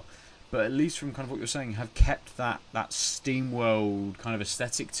system as well. But at least from kind of what you're saying, have kept that SteamWorld kind of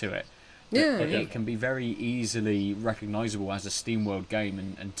aesthetic to it. Yeah. That it can be very easily recognisable as a SteamWorld game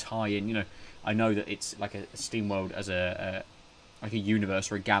and tie in. You know, I know that it's like a SteamWorld as a like a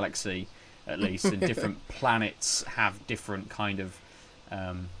universe or a galaxy at least, and different planets have different kind of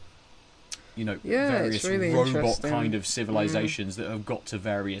you know, Yeah, various it's really robot interesting. kind of civilizations that have got to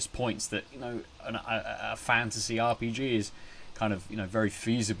various points that, you know, a fantasy RPG is kind of, you know, very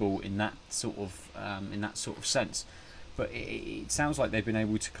feasible in that sort of sense. But it sounds like they've been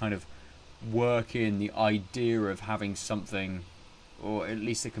able to kind of work in the idea of having something, or at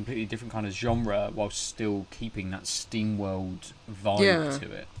least a completely different kind of genre, while still keeping that SteamWorld vibe Yeah.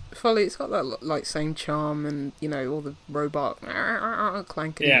 to it. Fully, it's got that like same charm, and you know, all the robot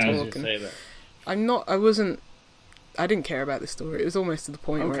clanking Yeah, I and was talking. going to say that. I didn't care about the story. It was almost to the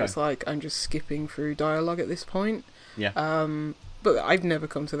point where Okay. it's like I'm just skipping through dialogue at this point. Yeah. But I've never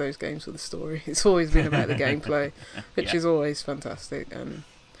come to those games with a story. It's always been about the gameplay, which Yeah. is always fantastic. And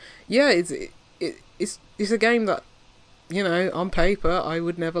yeah, it's a game that, you know, on paper I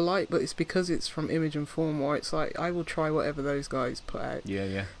would never like, but it's because it's from Image and Form, where it's like I will try whatever those guys put out.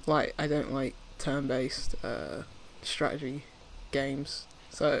 Yeah. Like, I don't like turn-based strategy games.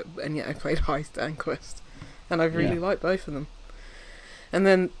 So, and yet I played Heist and Quest, and I really Yeah. liked both of them. And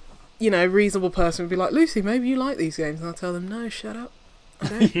then, you know, a reasonable person would be like, Lucy, maybe you like these games, and I'll tell them, no, shut up. I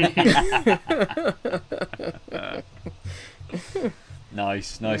don't.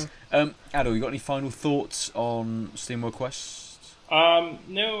 Nice. Adol, you got any final thoughts on SteamWorld Quest?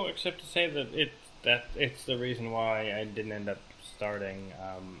 No, except to say that it's the reason why I didn't end up starting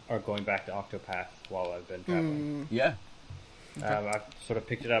or going back to Octopath while I've been traveling. Yeah. I've sort of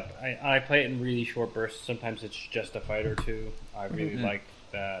picked it up. I play it in really short bursts. Sometimes it's just a fight or two. I really like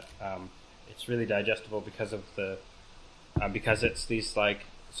that. It's really digestible because of the because it's these like.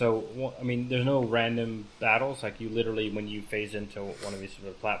 So I mean, there's no random battles. Like you literally, when you phase into one of these sort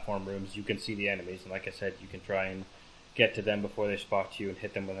of platform rooms, you can see the enemies, and like I said, you can try and get to them before they spot you and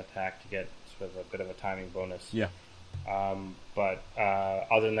hit them with an attack to get sort of a bit of a timing bonus. Yeah. But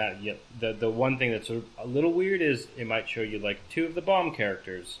other than that, yeah, the one thing that's sort of a little weird is it might show you like two of the bomb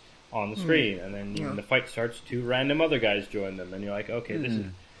characters on the screen, and then when the fight starts, two random other guys join them, and you're like, okay, this is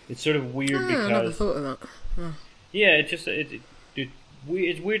it's sort of weird because I never thought of that. yeah, it's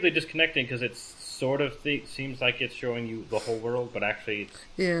weirdly disconnecting because it's sort of seems like it's showing you the whole world, but actually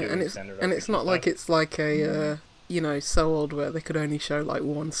it's and it's not like it's like a so old where they could only show like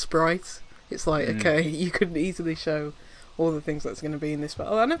one sprite. It's like, okay, you could easily show all the things that's going to be in this. But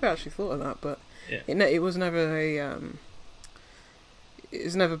I never actually thought of that. But it was never it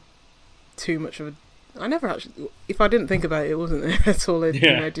was never too much of a. I never actually. If I didn't think about it, it wasn't at all a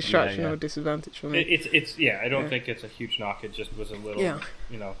distraction or disadvantage for me. It's I don't think it's a huge knock. It just was a little.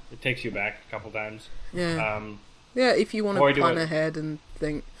 It takes you back a couple times. Yeah. If you want to plan ahead and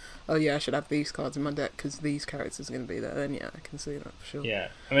think, oh yeah, I should have these cards in my deck because these characters are going to be there, then I can see that for sure. Yeah,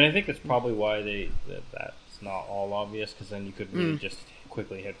 I mean, I think that's probably why that's not all obvious, because then you could really just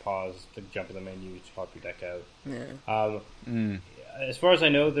quickly hit pause to jump in the menu, swap your deck out. Yeah. As far as I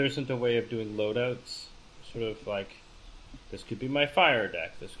know, there isn't a way of doing loadouts. Sort of like, this could be my fire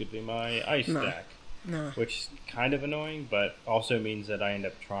deck, this could be my ice deck, which is kind of annoying, but also means that I end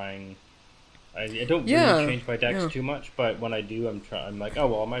up trying. I don't really change my decks too much, but when I do, I'm like, oh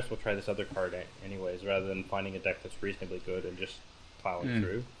well, I might as well try this other card anyways, rather than finding a deck that's reasonably good and just plowing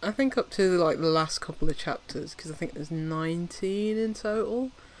through. I think up to like the last couple of chapters, because I think there's 19 in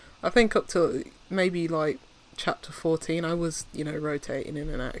total. I think up to maybe like chapter 14, I was rotating in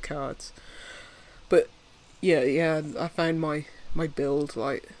and out of cards, but I found my build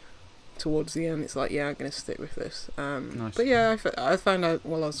like towards the end. It's like I'm gonna stick with this. Nice. But I found out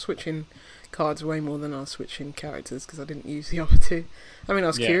while I was switching cards way more than I was switching characters because I didn't use the other two. I mean, I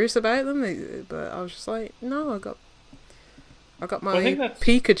was curious about them, but I was just like, no, I got my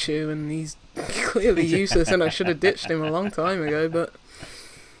Pikachu, and he's clearly useless, and I should have ditched him a long time ago. But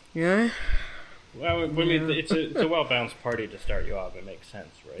well, I mean, it's a well balanced party to start you off. It makes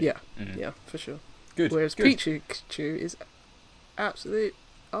sense, right? Yeah, yeah, for sure. Good. Whereas Pikachu is absolute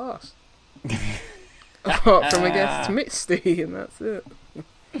arse. Apart from against Misty, and that's it.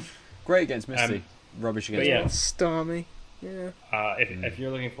 Great against Misty. Rubbish against Starmie. Yeah. If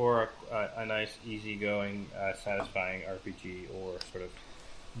you're looking for a nice, easygoing, satisfying RPG or sort of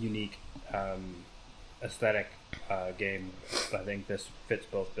unique aesthetic game, I think this fits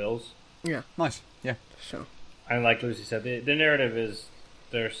both bills. Yeah. Nice. Yeah. Sure. And like Lucy said, the narrative is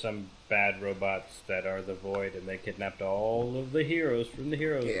there's some bad robots that are the Void, and they kidnapped all of the heroes from the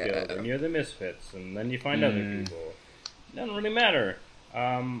Heroes Guild, and you're the Misfits, and then you find other people. It doesn't really matter.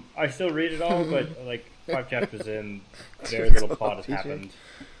 I still read it all, but like 5 chapters in, very little plot has happened.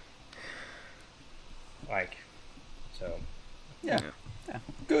 Yeah.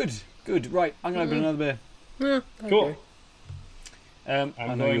 Good. Right, I'm going to open another beer. Yeah. Cool. I'm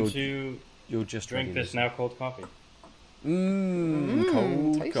going to you're just drink this now cold coffee.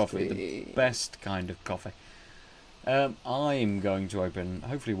 Cold tasty. coffee, the best kind of coffee. I'm going to open,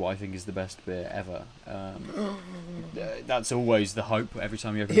 hopefully, what I think is the best beer ever. That's always the hope every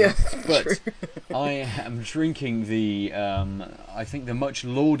time you open it. But true. I am drinking the, I think, the much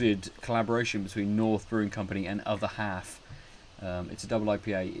lauded collaboration between North Brewing Company and Other Half. It's a double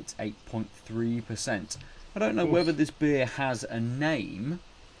IPA. It's 8.3%. I don't know whether this beer has a name.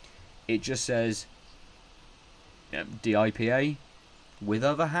 It just says DIPA with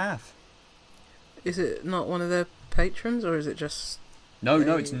Other Half. Is it not one of their patrons, or is it just... No,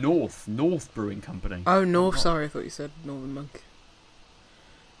 it's North Brewing Company. Oh, North, sorry, I thought you said Northern Monk.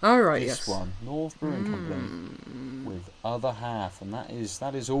 Oh, right, this one, North Brewing Company with Other Half, and that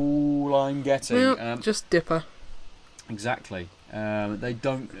is all I'm getting. Well, just Dipper. Exactly. They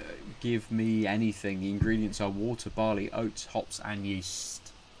don't give me anything. The ingredients are water, barley, oats, hops, and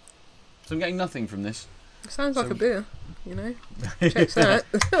yeast. So I'm getting nothing from this. It sounds like a beer, Checks out.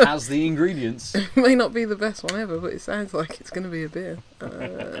 Has the ingredients. It may not be the best one ever, but it sounds like it's going to be a beer.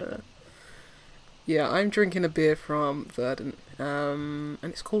 I'm drinking a beer from Verdant, and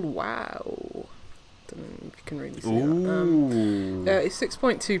it's called Wow. Don't know if you can really see it. It's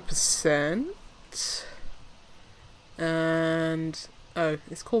 6.2%, and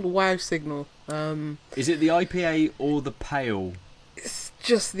it's called Wow Signal. Is it the IPA or the pale?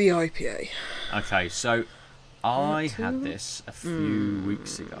 Just the IPA. Okay, so I Two. had this a few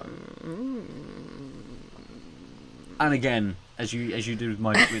weeks ago, and again, as you did with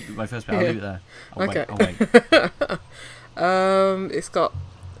my first bit, I'll leave it there. I'll Okay. wait. It's got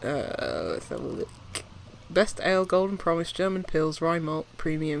let's have a look. Best Ale, Golden Promise, German Pils, Rye Malt,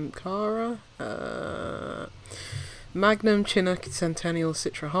 Premium Cara, Magnum, Chinook, Centennial,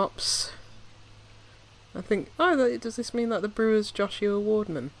 Citra hops. I think. Oh, does this mean that the brewer's Joshua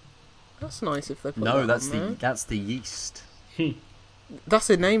Wardman? That's nice if they put No, that on there. that's the yeast. That's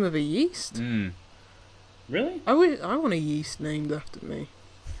the name of a yeast. Mm. Really? I want a yeast named after me.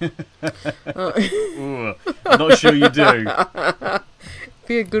 Ooh, I'm not sure you do.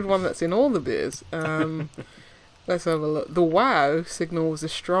 Be a good one that's in all the beers. Let's have a look. The WOW signal was a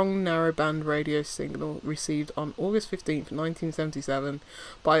strong narrowband radio signal received on August 15th, 1977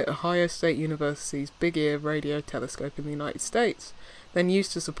 by Ohio State University's Big Ear Radio Telescope in the United States, then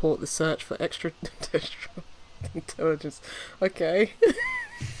used to support the search for extraterrestrial intelligence. Okay.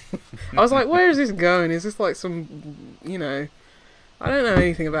 I was like, where is this going? Is this like some, I don't know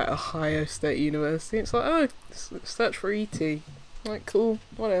anything about Ohio State University. It's like, oh, search for ET. Like, cool,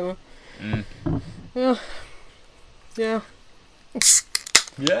 whatever. Mm. Yeah. Yeah.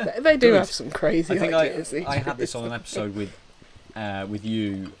 Yeah, They do good. have some crazy I think ideas. I had this on an episode with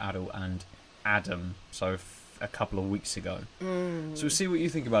you, Adel, and Adam, so a couple of weeks ago. So we'll see what you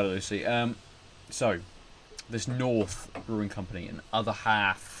think about it, Lucy. So, this North Brewing Company, and Other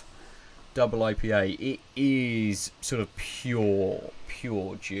Half Double IPA, it is sort of pure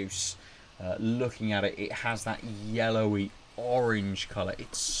juice. Looking at it, it has that yellowy orange colour.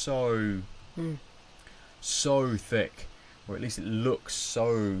 It's so thick, or at least it looks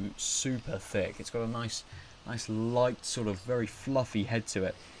so super thick. It's got a nice light, sort of very fluffy head to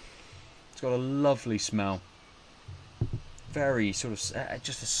it. It's got a lovely smell. Very sort of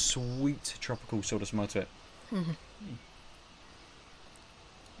just a sweet tropical sort of smell to it. Mm-hmm.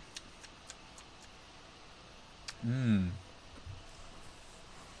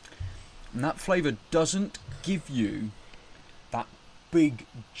 And that flavour doesn't give you that big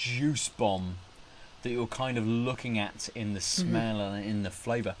juice bomb that you're kind of looking at in the smell and in the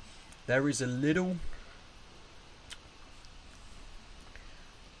flavour. There is a little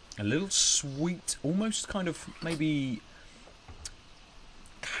sweet, almost kind of maybe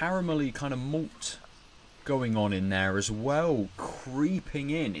caramelly kind of malt going on in there as well, creeping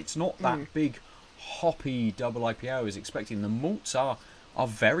in. It's not that big hoppy double IPA I was expecting. The malts are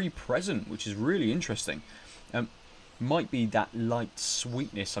very present, which is really interesting. Might be that light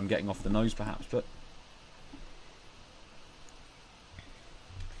sweetness I'm getting off the nose perhaps, but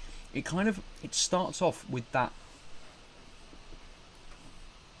it starts off with that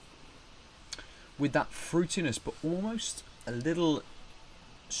fruitiness, but almost a little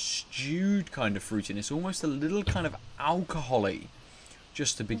stewed kind of fruitiness, almost a little kind of alcohol-y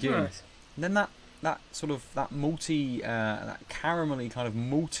just to begin. Nice. And then that sort of that malty, that caramelly kind of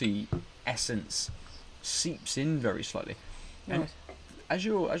malty essence seeps in very slightly. And Nice. as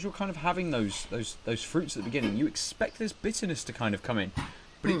you're kind of having those fruits at the beginning, you expect this bitterness to kind of come in,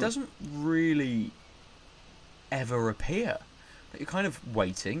 but it doesn't really ever appear. You're kind of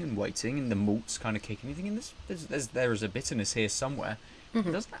waiting, and the malt's kind of kicking. You thinking there is a bitterness here somewhere. It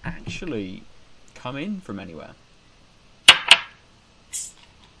doesn't actually come in from anywhere,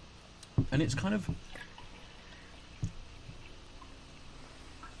 and it's kind of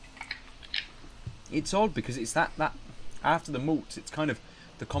it's odd because it's that after the malts, it's kind of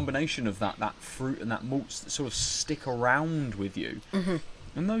the combination of that fruit and that malts that sort of stick around with you.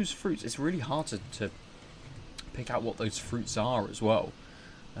 And those fruits, it's really hard to pick out what those fruits are as well.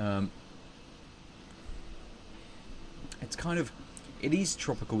 It's kind of, it is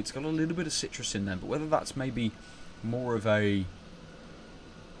tropical. It's got a little bit of citrus in there, but whether that's maybe more of a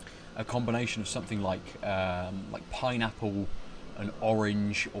combination of something like pineapple and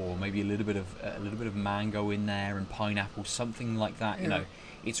orange, or maybe a little bit of mango in there and pineapple, something like that. Yeah. You know,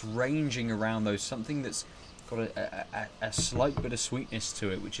 it's ranging around those, something that's got a slight bit of sweetness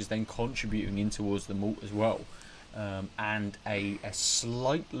to it, which is then contributing in towards the malt as well, and a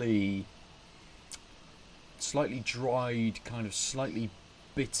slightly dried, kind of slightly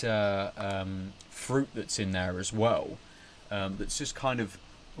bitter fruit that's in there as well, that's just kind of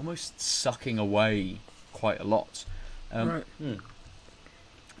almost sucking away quite a lot. Right.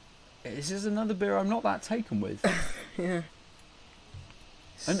 This is another beer I'm not that taken with. Yeah.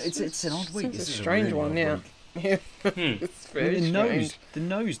 And it's an odd week. It's This a is strange really one, odd yeah. week. Yeah. It's very strange. The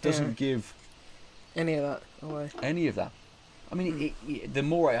nose doesn't Yeah. give Any of that away. any of that. I mean, the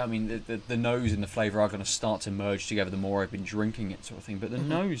more I mean, the nose and the flavour are going to start to merge together. The more I've been drinking it, sort of thing. But the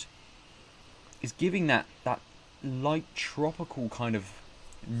nose is giving that light tropical kind of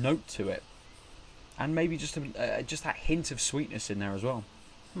note to it, and maybe just that hint of sweetness in there as well.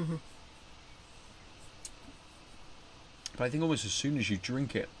 Mm-hmm. But I think almost as soon as you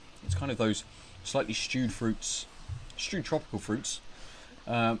drink it, it's kind of those slightly stewed tropical fruits,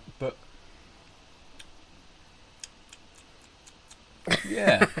 but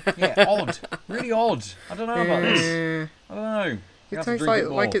yeah, odd, really odd. I don't know about this. I don't know. You It have to tastes drink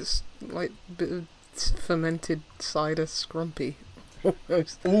like it more. it's like a bit of fermented cider scrumpy.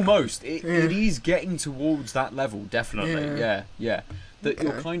 Almost. Almost. It Yeah. is getting towards that level, definitely. Yeah. That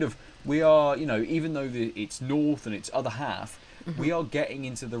you're Okay. kind of, we are, even though it's north and it's other half, we are getting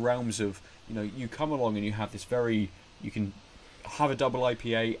into the realms of, you come along and you have this you can have a double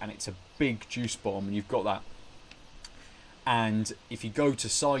IPA and it's a big juice bomb and you've got that. And if you go to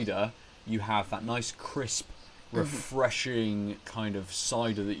cider, you have that nice crisp, refreshing kind of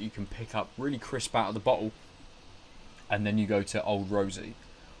cider that you can pick up really crisp out of the bottle. And then you go to Old Rosie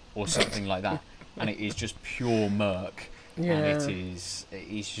or something like that, and it is just pure murk, Yeah. and it's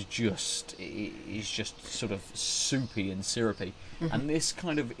just sort of soupy and syrupy. And this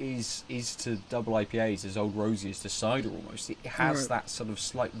kind of is to double IPAs as Old Rosie is to cider almost. It has Right. that sort of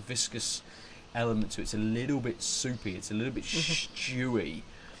slight viscous element to it. It's a little bit soupy. It's a little bit stewy.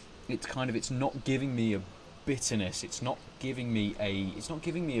 It's not giving me a bitterness. It's not giving me a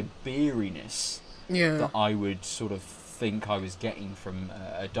beeriness Yeah. that I would sort of think I was getting from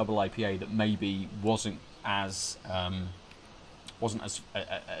a double IPA that maybe wasn't as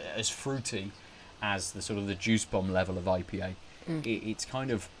fruity as the sort of the juice bomb level of IPA.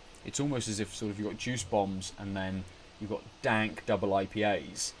 It's almost as if sort of you've got juice bombs and then you've got dank double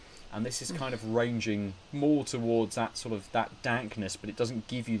IPAs, and this is kind of ranging more towards that sort of that dankness, but it doesn't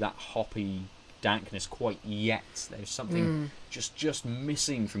give you that hoppy dankness quite yet. There's something just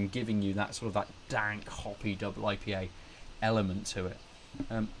missing from giving you that sort of that dank hoppy double IPA element to it.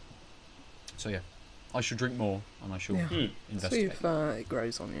 So yeah, I should drink more and I shall Yeah. See investigate. if it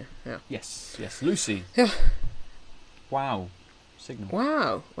grows on you. Yeah. Yes, Lucy. Yeah. Wow, signal.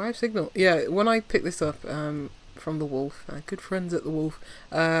 Wow, signal. Yeah, when I picked this up from the Wolf, good friends at the Wolf,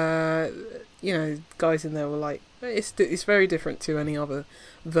 guys in there were like, it's very different to any other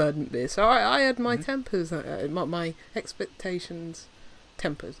verdant beer. So I had my tempers, my expectations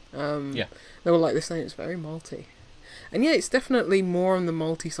tempered. Yeah. They were like, this thing is very malty. And yeah, it's definitely more on the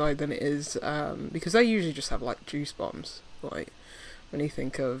malty side than it is, because they usually just have like juice bombs. Like when you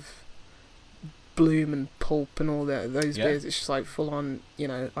think of Bloom and Pulp and all those beers, it's just like full on,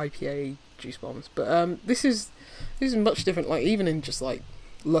 IPA juice bombs. But this is much different. Like even in just like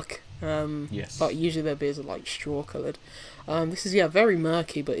look, Yes. like usually their beers are like straw coloured. This is very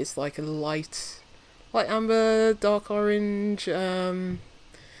murky, but it's like a light amber, dark orange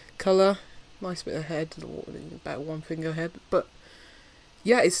colour. Nice bit of head, about one finger head. But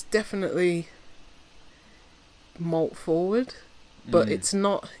yeah, it's definitely malt forward, but it's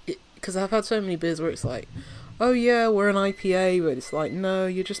not. Because I've had so many beers where it's like, oh yeah, we're an IPA, but it's like, no,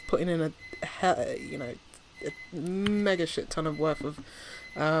 you're just putting in a mega shit ton of worth of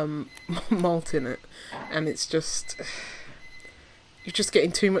malt in it, and it's just you're just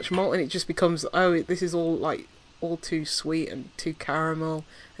getting too much malt, and it just becomes, this is all too sweet and too caramel.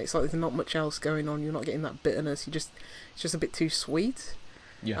 It's like there's not much else going on. You're not getting that bitterness. It's just a bit too sweet.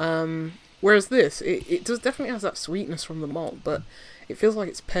 Yeah. Whereas this, it does definitely has that sweetness from the malt, but it feels like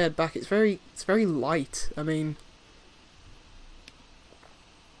it's pared back. It's very light. I mean,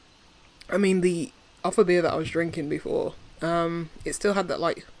 the other beer that I was drinking before, it still had that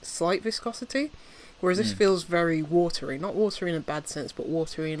like slight viscosity, whereas this feels very watery. Not watery in a bad sense, but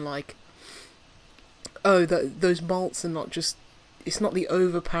watery in like, those malts are not just. It's not the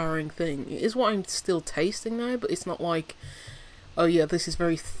overpowering thing. It is what I'm still tasting now, but it's not like, oh yeah, this is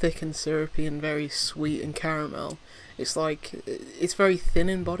very thick and syrupy and very sweet and caramel. It's like, it's very thin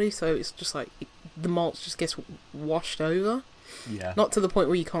in body, so it's just like, the malt just gets washed over. Yeah. Not to the point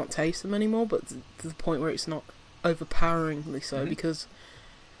where you can't taste them anymore, but to the point where it's not overpoweringly so, because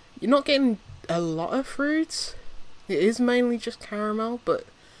you're not getting a lot of fruits. It is mainly just caramel, but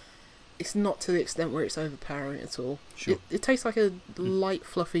it's not to the extent where it's overpowering at all. Sure. It tastes like a light,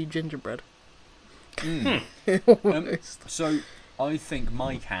 fluffy gingerbread. Almost. So I think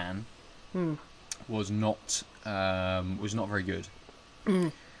my can was not very good.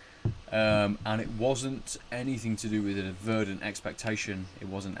 And it wasn't anything to do with a verdant expectation. It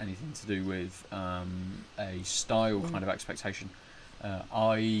wasn't anything to do with a style kind of expectation.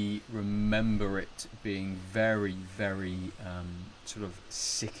 I remember it being very, very sort of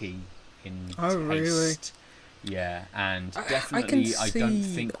sicky in Oh, really? taste. Yeah, and I can definitely I don't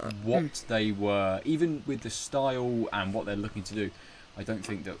see think that. what they were, even with the style and what they're looking to do, I don't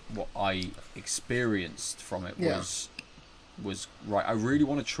think that what I experienced from it Yeah. was right. I really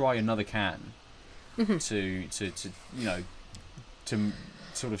want to try another can Mhm. to you know to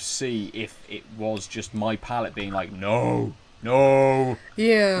sort of see if it was just my palate being like no, no,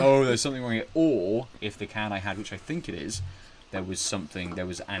 Yeah. no, there's something wrong here, or if the can I had, which I think it is, there was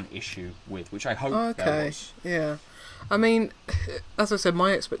an issue with, which I hope there Okay. was. Yeah. I mean, as I said,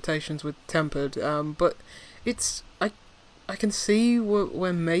 my expectations were tempered. But it's I can see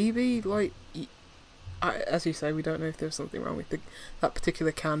where maybe like. As you say, we don't know if there's something wrong with that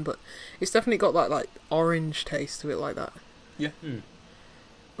particular can, but it's definitely got that like orange taste to it, like that. Yeah.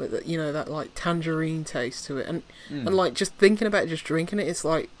 With that like tangerine taste to it, and Mm. like just thinking about just drinking it, it's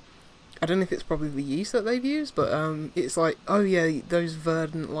like I don't know if it's probably the yeast that they've used, but it's like oh yeah, those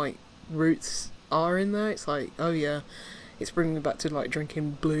verdant like roots are in there. It's like oh yeah, it's bringing me back to like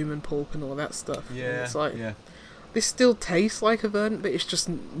drinking Bloom and Pulp and all that stuff. And Yeah, it's like yeah. this still tastes like a verdant, but it's just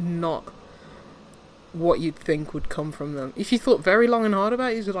not what you'd think would come from them. If you thought very long and hard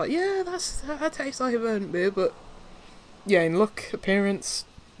about it, you'd be like, yeah, that tastes like a verdant beer, but yeah, in look, appearance,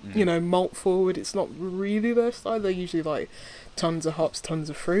 Mm. malt forward, it's not really their style. They're usually like tons of hops, tons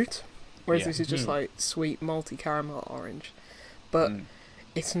of fruit, whereas Yeah. this is just Mm. like sweet, malty caramel orange. But Mm.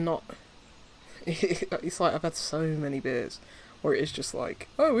 it's not. It's like I've had so many beers where it is just like,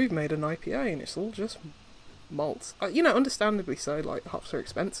 oh, we've made an IPA and it's all just malt. Understandably so. Like hops are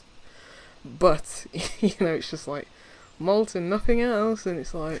expensive, but it's just like malt and nothing else, and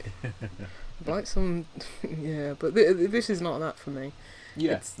it's like like some yeah. But this is not that for me.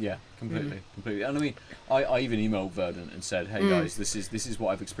 Yeah, It's- yeah, completely. And I mean, I even emailed Verdant and said, "Hey guys, this is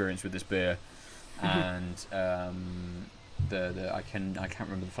what I've experienced with this beer," and I can't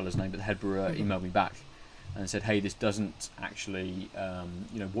remember the fellow's name, but the head brewer emailed me back and said, "Hey, this doesn't actually,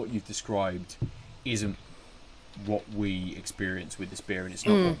 what you've described isn't what we experience with this beer, and it's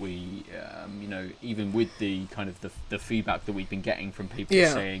not what we, even with the kind of the feedback that we've been getting from people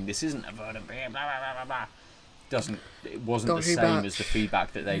Yeah. saying this isn't a Verdant beer, blah blah blah blah blah." It wasn't Got the you same back. as the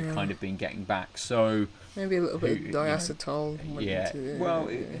feedback that they've Yeah. kind of been getting back. So Maybe a little bit Who- of diacetyl. went yeah, into- well,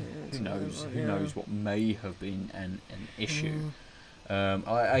 who into knows? that, Who yeah. knows what may have been an issue? Mm.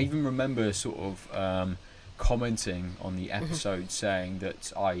 I even remember sort of commenting on the episode saying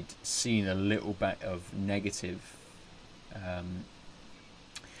that I'd seen a little bit of negativity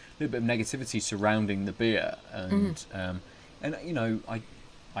surrounding the beer, and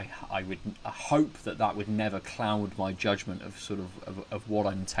I would hope that would never cloud my judgment of sort of what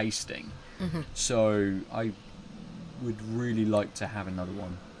I'm tasting. So I would really like to have another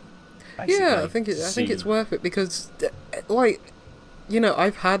one. Yeah, I basically, think to it's see. worth it because,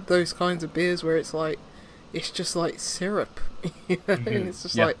 I've had those kinds of beers where it's like, it's just like syrup, and it's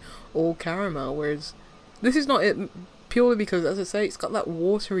just Yeah. like all caramel. Whereas this is not it purely because, as I say, it's got that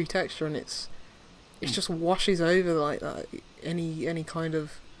watery texture and it just washes over like that any kind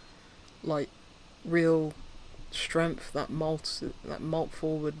of like real strength that malt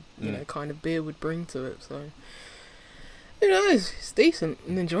forward kind of beer would bring to it. So who knows? It's decent.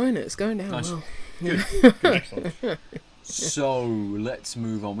 I'm enjoying it. It's going down Nice. well. Excellent. So let's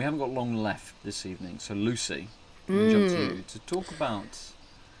move on. We haven't got long left this evening. So Lucy, I'm gonna jump to you to talk about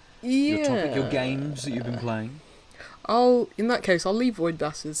your topic, your games that you've been playing. In that case, I'll leave Void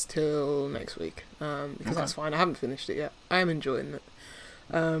Bastards till next week because Okay. that's fine. I haven't finished it yet. I am enjoying it.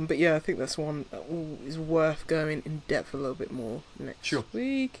 But yeah, I think that's one that is worth going in depth a little bit more next Sure.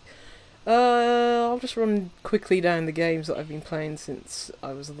 week. I'll just run quickly down the games that I've been playing since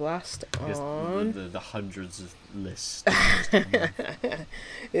I was last Yes, on. the hundreds of lists.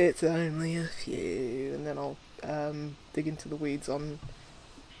 It's only a few, and then I'll dig into the weeds on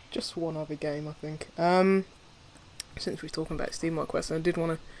just one other game, I think. Since we're talking about SteamWorld Quest, I did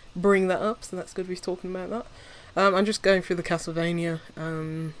want to bring that up, so that's good we're talking about that. I'm just going through the Castlevania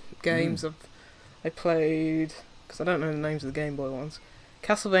games. I played, because I don't know the names of the Game Boy ones,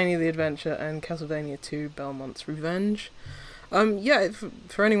 Castlevania The Adventure and Castlevania 2 Belmont's Revenge.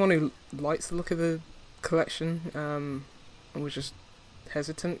 For anyone who likes the look of the collection, I was just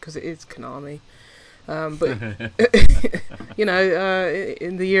hesitant because it is Konami. But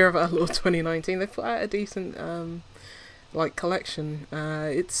in the year of our Lord 2019, they put out a decent collection.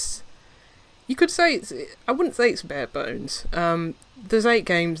 You could say I wouldn't say it's bare bones. There's 8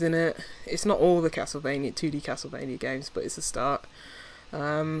 games in it. It's not all the 2D Castlevania games, but it's a start.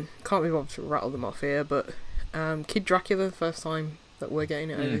 Can't be bothered to rattle them off here, but Kid Dracula, the first time that we're getting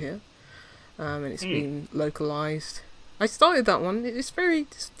it over Mm. here, and it's been localized. I started that one. It's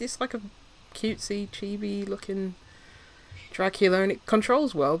like a cutesy, chibi looking Dracula, and it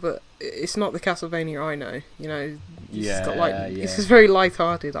controls well, but it's not the Castlevania I know. You know, it's got like it's just very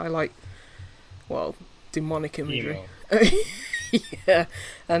light-hearted. I like, well, demonic imagery. Emo. Yeah,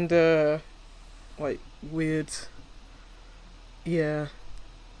 and like weird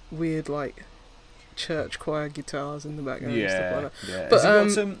like church choir guitars in the background and stuff like that. Yeah. But, Has it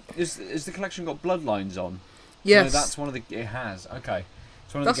got some? Is the collection got Bloodlines on? Yes, No, that's one of the. It has. Okay.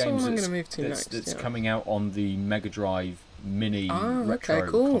 It's one of that's the the games one I'm that's, going to move to next. that's yeah. coming out on the Mega Drive Mini retro okay,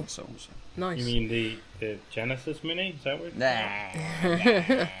 cool. consoles. Nice. You mean the Genesis Mini? Is that what?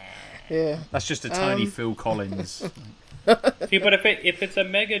 Nah. Yeah. That's just a tiny Phil Collins. See, but if it's a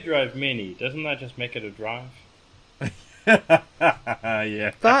Mega Drive Mini, doesn't that just make it a drive?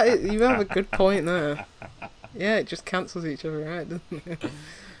 Yeah. You have a good point there. Yeah, it just cancels each other out, doesn't it?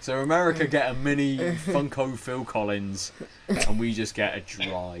 So America get a mini Funko Phil Collins, and we just get a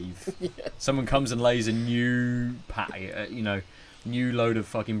drive. Yeah. Someone comes and lays a new patio, new load of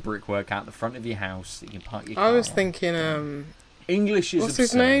fucking brickwork out the front of your house that you can park your car I was on. thinking, English is what's absurd.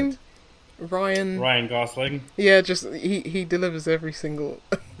 his name? Ryan Gosling. Yeah, just he delivers every single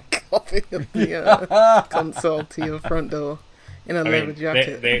copy of the console to your front door in a leather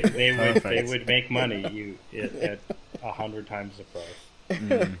jacket. They would make money at 100 times the price.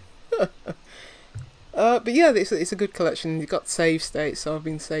 Mm. But yeah, it's a good collection. You've got save states, so I've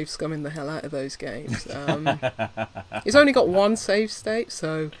been save scumming the hell out of those games. It's only got one save state,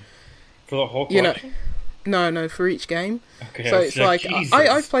 so For the whole collection? no, for each game. Okay, So it's like Jesus.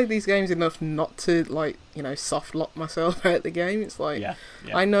 I've played these games enough not to soft lock myself out the game. It's like Yeah.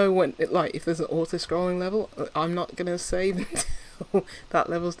 I know when if there's an auto scrolling level, I'm not gonna save until that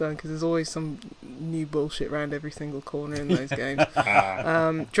level's done because there's always some new bullshit around every single corner in those games.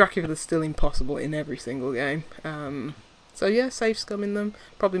 Dracula's still impossible in every single game. So yeah, save scumming them.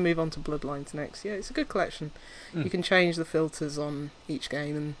 Probably move on to Bloodlines next. Yeah, it's a good collection. You can change the filters on each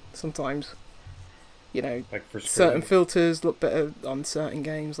game, and sometimes, like for certain filters look better on certain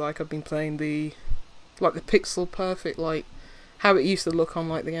games. Like I've been playing the pixel perfect, like how it used to look on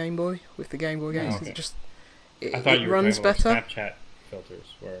like the Game Boy with the Game Boy games. okay. It just I thought it you were runs talking about better. Snapchat filters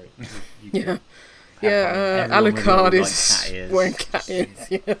where you Yeah. have Everyone with Alucard little, is cat ears. wearing cat ears.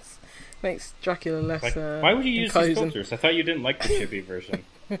 Yes, makes Dracula less. like, why would you use these imposing. filters? I thought you didn't like the chibi version.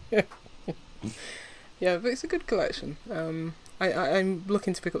 Yeah, but it's a good collection. I'm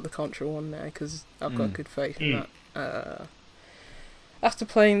looking to pick up the Contra one now because I've got good faith in that. After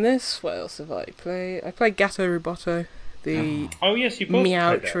playing this, what else have I played? I played Gato Roboto, the Oh yes, you both played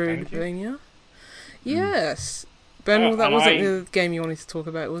that, haven't you? Meowtrovania. Yes. Ben, that and wasn't I- the game you wanted to talk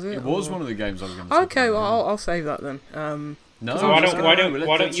about, was it? It was Or- one of the games I was going to talk Okay, about. well, I'll save that then. No, So why let's don't- go. why don't- Let's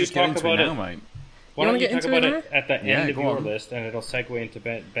why don't you just get talk into about it it? now, mate? Why wanna don't you get talk into about it it at the Yeah, end of go your on. list, and it'll segue into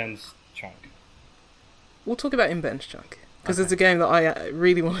Ben's chunk. We'll talk about in Bench Chunk because it's a game that I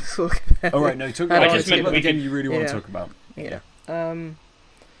really want to talk about. All right, no, talk I about, just talk meant about the we game could- you really want Yeah. to talk about. Yeah.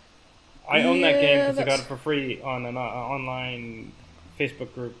 I own that game because I got that's- it for free on an online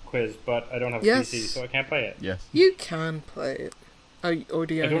Facebook group quiz, but I don't have a Yes. PC, so I can't play it. Yes. You can play it. Oh, or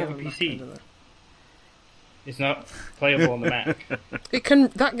do you I only don't have a Mac PC. under there? It's not playable on the Mac.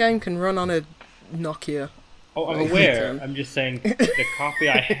 That game can run on a Nokia. Oh, I'm Well, aware. you can. I'm just saying the copy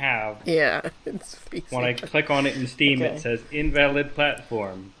I have. Yeah, it's PC. When I click on it in Steam, Okay. it says invalid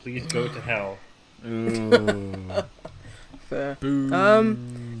platform. Please go to hell. Ooh. Fair. Boo.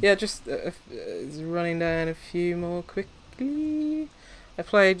 Yeah, just running down a few more quickly. I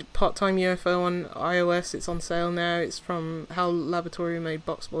played Part-Time UFO on iOS. It's on sale now. It's from HAL Laboratory, who made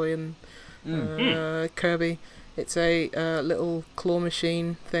Box Boy and Kirby. It's a little claw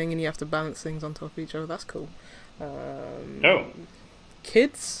machine thing, and you have to balance things on top of each other. That's cool.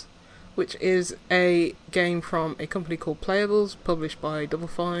 Kids, which is a game from a company called Playables, published by Double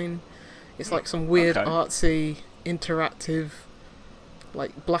Fine. It's like some weird, Okay. artsy, interactive,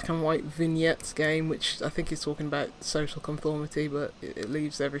 like black and white vignettes game, which I think is talking about social conformity, but it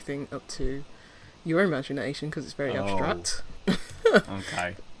leaves everything up to your imagination because it's very Oh. abstract.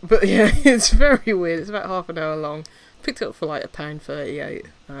 Okay. But yeah, it's very weird. It's about half an hour long. Picked it up for like £1.38.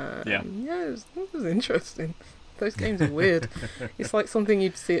 Yeah. Yeah, it was interesting. Those games are weird. It's like something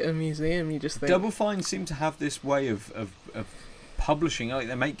you'd see at a museum. You just think, Double Fine seem to have this way of publishing. Like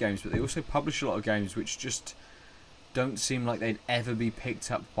they make games, but they also publish a lot of games which just don't seem like they'd ever be picked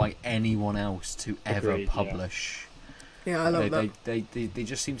up by anyone else to ever Agreed, yeah. publish. yeah, I love that. They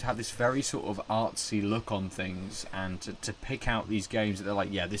just seem to have this very sort of artsy look on things, and to pick out these games that they're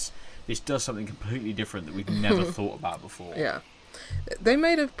like, yeah, this does something completely different that we've never thought about before. Yeah. They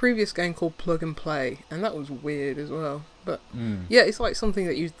made a previous game called Plug and Play, and that was weird as well. But Mm. yeah, it's like something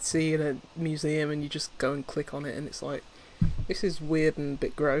that you'd see in a museum, and you just go and click on it, and it's like, this is weird and a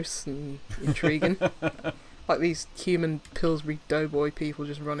bit gross and intriguing. Like these human Pillsbury Doughboy people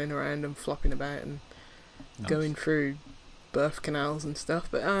just running around and flopping about and Nice. going through birth canals and stuff.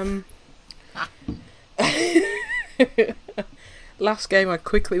 But last game I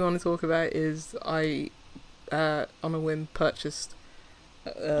quickly want to talk about is I on a whim purchased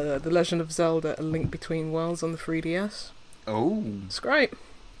The Legend of Zelda: A Link Between Worlds on the 3DS. Oh. It's great.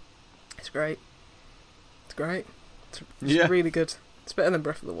 It's great. It's great. It's Yeah. really good. It's better than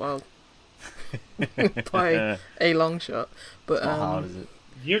Breath of the Wild by a long shot. But It's not hard, is it?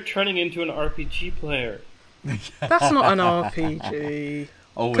 You're turning into an RPG player. that's not an RPG.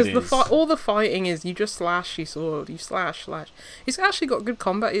 Oh, it Because is. all the fighting is you just slash your sword, you slash. It's actually got good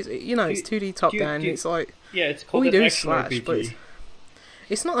combat. It's it's 2D top down. It's like Yeah, it's all called you an do is action slash, RPG. but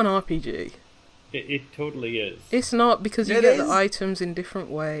it's not an RPG. It totally is. It's not, because you It get is. the items in different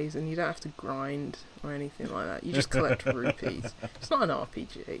ways, and you don't have to grind or anything like that. You just collect rupees. It's not an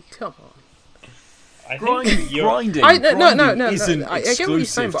RPG. Come on. I think you're, Grinding. No, Isn't I get what you're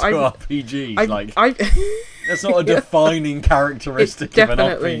saying, exclusive but to RPGs. Like I that's not a defining characteristic of an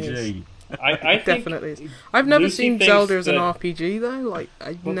definitely RPG. I think definitely is. I've never Lucy seen thinks Zelda as an that- RPG though. Like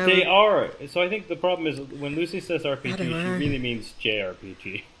I Well, never. they are. So I think the problem is when Lucy says I RPG, don't she know. really means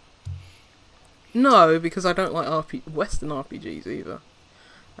JRPG. No, because I don't like Western RPGs either.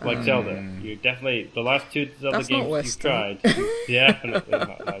 Like Zelda. You definitely, the last two Zelda That's not games you've Western. tried, you definitely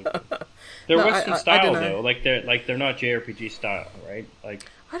not like them. They're No, Western I style don't know. though. Like they're not JRPG style, right? Like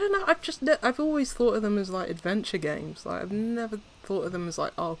I don't know. I've always thought of them as like adventure games. Like I've never thought of them as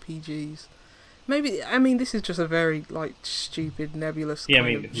like RPGs. Maybe this is just a very like stupid nebulous Yeah,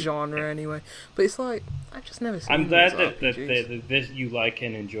 kind of genre anyway. But it's like I've just never seen I'm them glad as that RPGs. this you like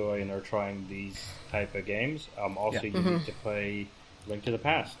and enjoy and are trying these type of games. Also, Yeah. you need to play Link to the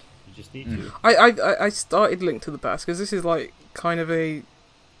Past. You just need to. I started Link to the Past because this is like kind of a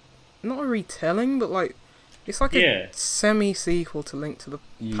not a retelling, but like it's like Yeah. a semi sequel to Link to the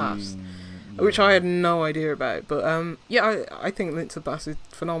Past, Yeah. which I had no idea about. But I think Link to the Past is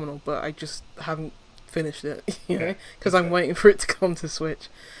phenomenal, but I just haven't finished it, because I'm waiting for it to come to Switch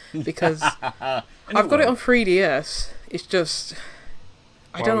because I've got it on 3DS. It's just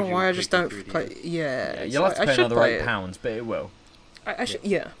I Why don't would know you why I just pick don't the play. 3DS? Yeah, Yeah, it's you'll have like- to I pay should another play £8, but it will. I should,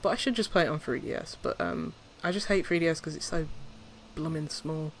 but I should just play it on 3DS. But I just hate 3DS because it's so blooming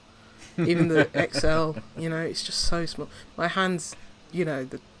small. Even the XL, it's just so small. My hands,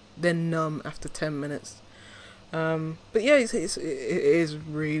 they're numb after 10 minutes. But yeah, it is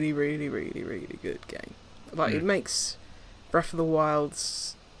really, really, really, really good game. Like it makes Breath of the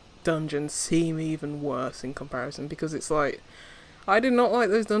Wild's dungeons seem even worse in comparison, because it's like I did not like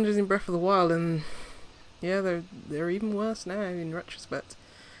those dungeons in Breath of the Wild, and yeah, they're even worse now in retrospect.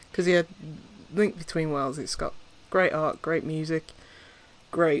 Because Link Between Worlds, it's got great art, great music,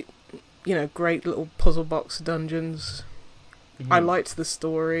 great little puzzle box dungeons. I liked the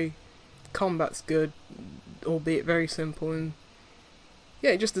story. Combat's good, albeit very simple, and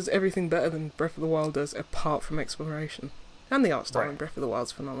yeah, it just does everything better than Breath of the Wild does, apart from exploration. And the art style in Breath of the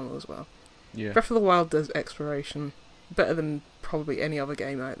Wild's phenomenal as well. Yeah. Breath of the Wild does exploration better than probably any other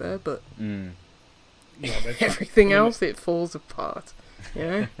game out there, but Mm. Yeah, but everything else, it falls apart.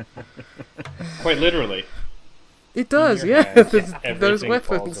 quite literally. It does, In your yeah. hands, Those everything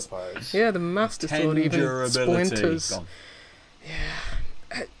falls weapons. apart. Yeah, the Master Sword even Durability. splinters. Gone.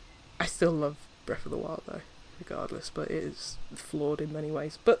 I still love Breath of the Wild though, regardless, but it is flawed in many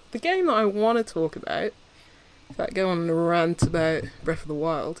ways. But the game that I want to talk about, if I go on a rant about Breath of the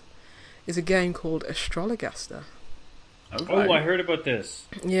Wild, is a game called Astrologaster. Okay. Oh, I heard about this.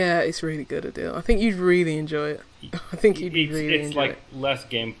 Yeah, it's really good, Adil. I think you'd really enjoy it. I think you'd really It's enjoy like it. less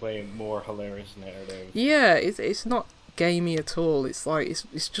gameplay, more hilarious narrative. Yeah, it's not gamey at all. It's like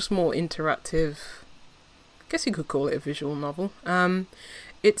it's just more interactive. I guess you could call it a visual novel.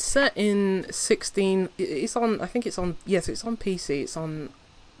 It's set in 16. It's on. I think it's on. Yes, it's on PC. It's on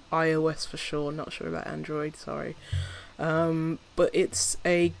iOS for sure. Not sure about Android. Sorry. But it's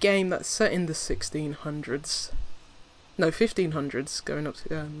a game that's set in the 1600s. No, 1500s, going up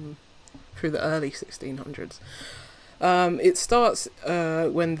to through the early 1600s. It starts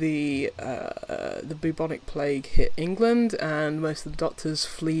when the bubonic plague hit England, and most of the doctors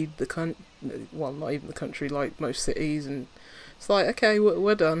fled the country. Well, not even the country, like most cities, and it's like, okay,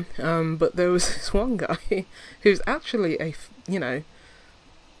 we're done. But there was this one guy who's actually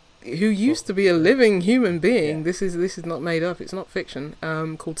who used to be a living human being. Yeah. This is not made up. It's not fiction.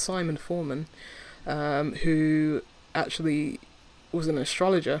 Called Simon Foreman, who actually was an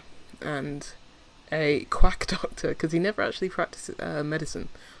astrologer and a quack doctor, because he never actually practiced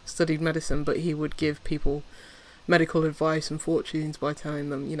studied medicine, but he would give people medical advice and fortunes by telling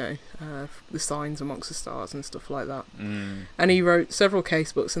them, the signs amongst the stars and stuff like that. And he wrote several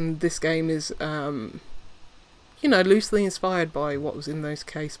case books, and this game is, loosely inspired by what was in those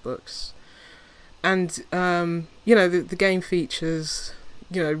case books. And, the game features,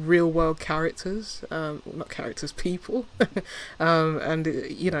 real world characters, not characters, people, and,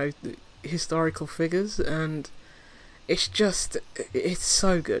 historical figures, and it's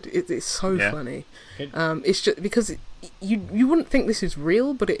so good. It's so funny. It's just because you wouldn't think this is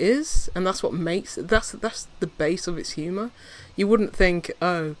real, but it is, and that's what makes it. That's the base of its humor. You wouldn't think,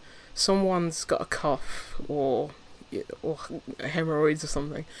 oh, someone's got a cough or hemorrhoids or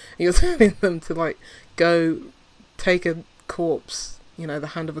something. You're telling them to go take a corpse, the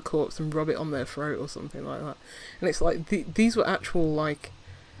hand of a corpse, and rub it on their throat or something like that. And it's like these were actual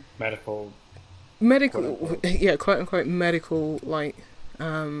medical, quote unquote medical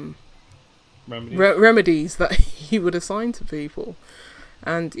remedies. Remedies that he would assign to people.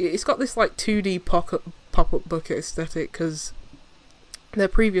 And it's got this 2D pop-up book aesthetic, because their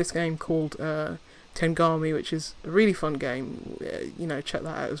previous game called Tengami, which is a really fun game, check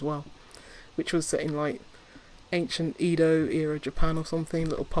that out as well, which was set in ancient Edo era Japan or something,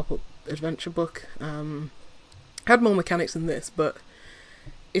 little pop-up adventure book. Had more mechanics than this, but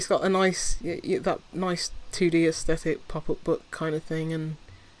it's got a nice that nice 2D aesthetic pop-up book kind of thing, and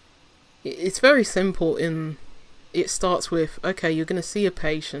it's very simple. It starts with, okay, you're going to see a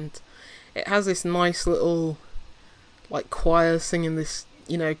patient. It has this nice little choir singing this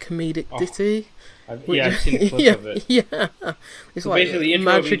comedic ditty. I've seen a clip of it. Yeah, it's so basically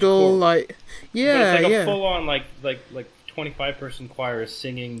magical, but it's a full-on 25-person choir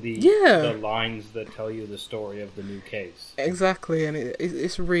singing the lines that tell you the story of the new case. Exactly, and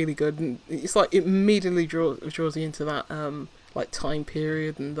it's really good, and it's it immediately draws you into that time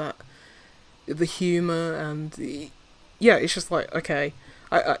period and that the humor, and it's just okay.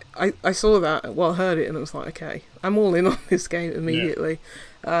 I saw that, heard it, and it was okay, I'm all in on this game immediately.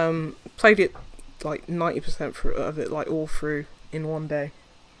 Played it 90% of it all through in one day.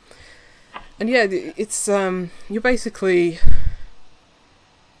 And it's you're basically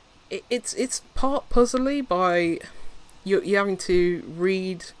it's part puzzly by you're having to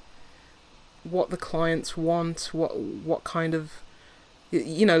read what the clients want, what kind of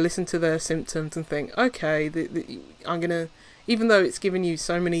listen to their symptoms and think, okay, I'm gonna, even though it's giving you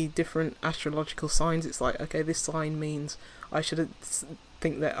so many different astrological signs, it's okay, this sign means I should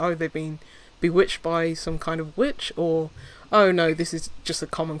think that they've been bewitched by some kind of witch, or oh no, this is just a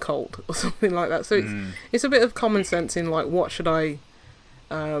common cold or something like that. So it's a bit of common sense in what should I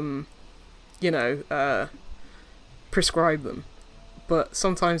prescribe them. But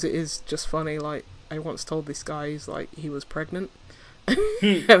sometimes it is just funny. I once told this guy he was pregnant.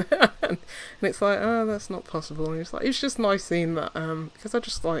 And it's oh, that's not possible. And it's just nice seeing that, because I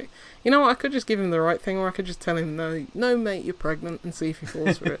just I could just give him the right thing, or I could just tell him, no mate, you're pregnant, and see if he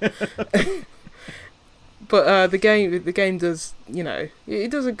falls for it. But the game does,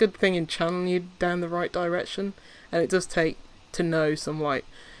 it does a good thing in channeling you down the right direction, and it does take to know some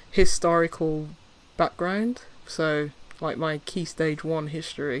historical background. So my Key Stage 1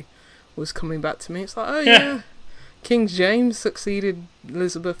 history was coming back to me. It's oh yeah. King James succeeded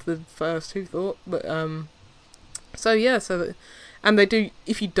Elizabeth I, who thought? But and they do.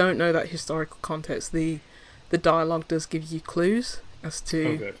 If you don't know that historical context, the dialogue does give you clues as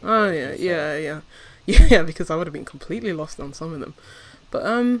to. Yeah, because I would have been completely lost on some of them. But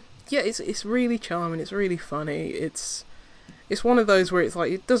it's really charming. It's really funny. It's one of those where it's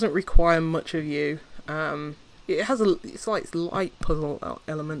it doesn't require much of you. It has it's light puzzle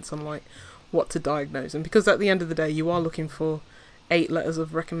elements on what to diagnose, and because at the end of the day you are looking for 8 letters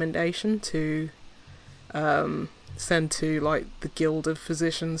of recommendation to send to the Guild of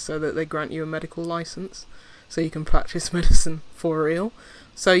Physicians so that they grant you a medical license so you can practice medicine for real.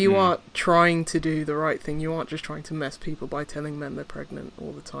 So you are trying to do the right thing. You aren't just trying to mess people by telling men they're pregnant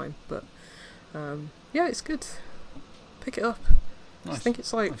all the time. But it's good. Pick it up. Nice. I think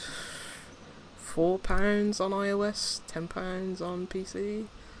it's £4 on iOS, £10 on PC.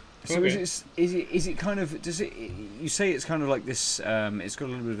 So okay. is it kind of, does it, you say it's kind of this, it's got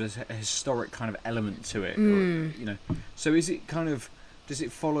a little bit of a historic kind of element to it, or, so is it kind of, does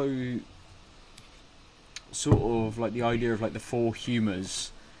it follow sort of the idea of the 4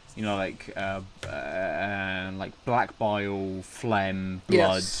 humours, black bile, phlegm,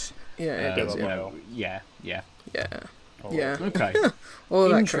 blood? Yes. Yeah, it does. Yeah. Yeah. Okay. All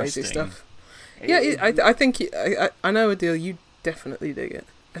that crazy stuff. Yeah, I think I know, Adil, you definitely dig it.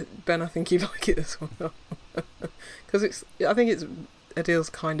 Ben, I think you'd like it as well. Because I think it's Adil's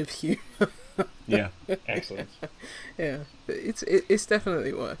kind of humour. Yeah. Excellent. Yeah, but it's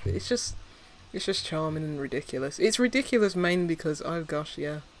definitely worth it. It's just charming and ridiculous. It's ridiculous mainly because, oh gosh,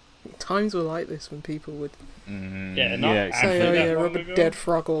 yeah, times were like this when people would Yeah, not yeah, actually say, oh that yeah, long rub a ago. dead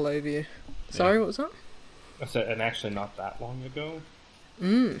frog all over you. Sorry, what was that? I said, and actually not that long ago.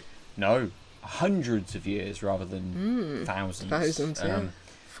 No, hundreds of years rather than thousands. Thousands, yeah.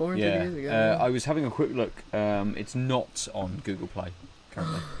 400 Yeah, years ago. I was having a quick look. It's not on Google Play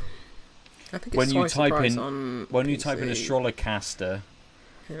currently. I think it's when you twice the type price in on when you PC. type in Astrolocaster,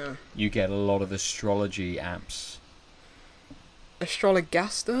 Yeah. you get a lot of astrology apps.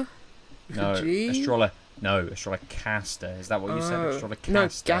 Astrologaster? With a G? Astrolocaster. Is that what you said? Astrolocaster. No,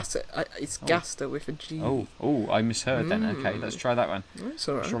 Gaster. It's Gaster with a G. Oh, I misheard then. Okay, let's try that one. That's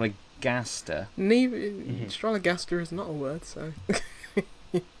alright. Astrologaster. Astrologaster is not a word, so.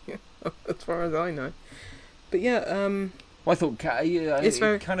 As far as I know. But yeah, Well, I thought It's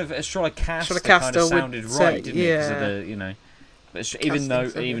very- kind of Astrolocaster Astrolocaster kind of would sounded say- right, didn't it? Because yeah. of the, you know. But even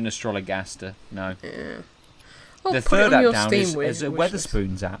Casting, Astrologaster, no. yeah. I'll The put it third on app your down Steam is a wish list.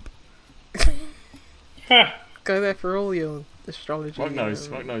 Weatherspoons app. Go there for all your astrology. Fuck knows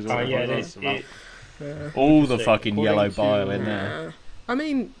Oh what yeah, it it is. is. It, Yeah. All the Say, fucking yellow according bile to- in there. Yeah. I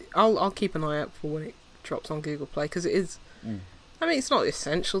mean, I'll keep an eye out for when it drops on Google Play because it is. I mean, it's not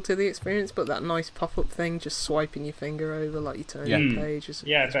essential to the experience, but that nice pop-up thing, just swiping your finger over like you turn Yeah. the page, is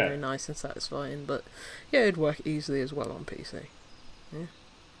Yeah, I bet. very nice and satisfying. But yeah, it'd work easily as well on PC.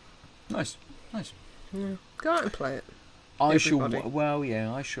 Nice. Yeah. Go out and play it. I shall. Everybody. Well,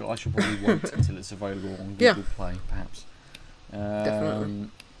 yeah, I shall probably wait until it's available on Yeah. Google Play, perhaps. Definitely. Very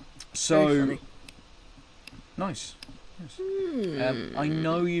So funny. nice. I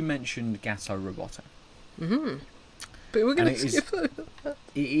know you mentioned Gato Roboto. But we're going and to it is- skip over that.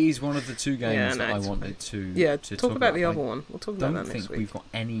 It is one of the two games Yeah, no, that I it's wanted to. Yeah, to talk about the I other one. We'll talk about don't that think next week. we've got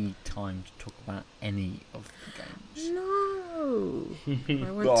any time to talk about any of the games. No, I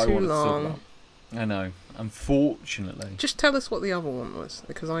that went I too wanted to talk long. about. I know. Unfortunately. Just tell us what the other one was,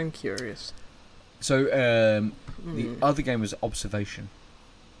 because I'm curious. So the other game was Observation.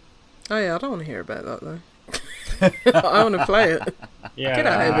 Oh yeah, I don't want to hear about that though. I want to play it. yeah, Get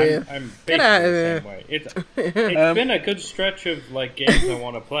out of here. I'm Get out of basically the here. same way. It's been a good stretch of like games I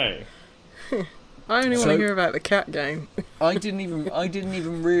want to play. I only want So- to hear about the cat game. I didn't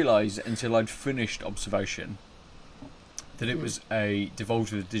even realise until I'd finished Observation that it was a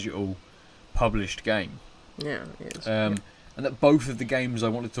Devolver Digital published game. Yeah, it is. And that both of the games I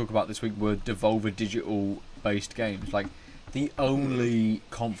want to talk about this week were Devolver Digital based games. Like the only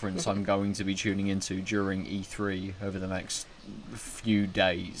conference I'm going to be tuning into during E3 over the next few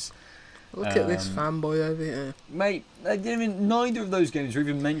days. Look at this fanboy over here. Mate, neither of those games were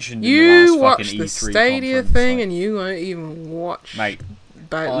even mentioned in You the last watched fucking the E3 Stadia conference, thing, like, and you won't even watch mate,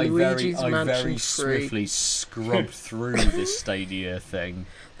 about I Luigi's very Mansion 3. swiftly scrubbed through this Stadia thing.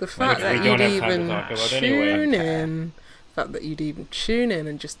 The fact that we don't you'd have time to even talk about it anyway. tune in, the fact that you'd even tune in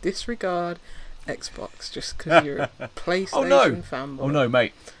and just disregard Xbox just because you're a PlayStation fanboy. Oh no,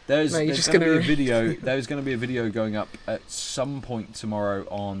 mate. There's No, you're going just to be gonna- a video. There's going to be a video going up at some point tomorrow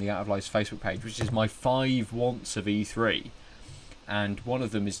on the Out of Lives Facebook page, which is my 5 wants of E3, and one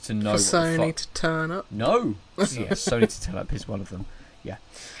of them is to know For what the Sony fuck. to turn up. No, yes, Sony to turn up is one of them. Yeah,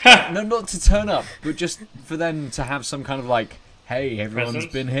 no, not to turn up, but just for them to have some kind of like, hey, everyone's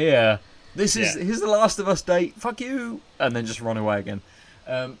Presence? been here. This is Yeah. here's the Last of Us date. Fuck you, and then just run away again.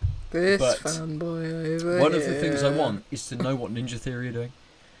 This But fanboy over One here. of the things I want is to know what Ninja Theory are doing.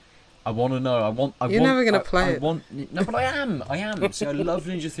 I want to know. You're never gonna play I it. No, but I am. See, I love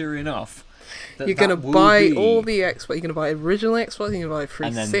Ninja Theory enough. You're going to buy all the Xbox. You're going to buy original Xbox. You're going to buy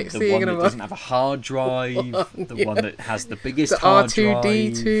and then 360. the You're one going that to doesn't buy have a hard drive, the one that has the biggest the hard drive.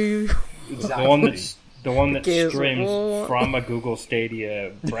 R2D2. Exactly. The one that Gears of streams War. from a Google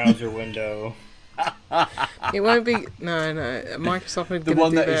Stadia browser window. It won't be. No. Microsoft are The gonna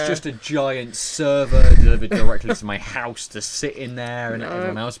one do that is their- just a giant server delivered directly to my house to sit in there and No.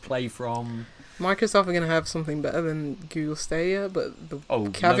 everyone else play from. Microsoft are going to have something better than Google Stadia, but the Oh, no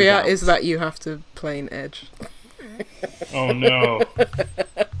caveat is doubt. that you have to play in Edge. Oh no.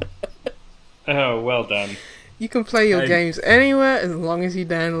 Oh, well done. You can play your Hey. games anywhere as long as you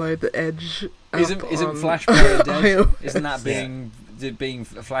download the Edge. app Isn't on Flash Player dead? iOS. Isn't that being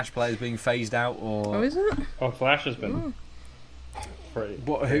Flash Players being phased out or? Oh, is it? Oh, Flash has been pretty.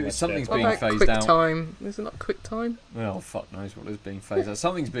 What- pretty who- much something's dead. What being about phased out. QuickTime? Is it not QuickTime? Well, fuck knows what is being phased out.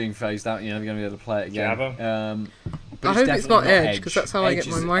 Something's being phased out. You're never going to be able to play it again. Java? But I hope it's definitely not Edge, 'cause that's how I get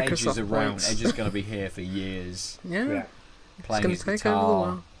Edge my Edge is Microsoft around. points. Edge is going to be here for years. Yeah. Yeah. playing gonna his take over the guitar,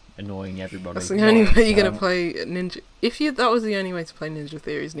 world. annoying everybody. That's the only way you're gonna Um, play Ninja. If that was the only way to play Ninja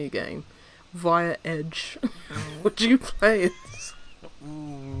Theory's new game, via Edge, would you play it?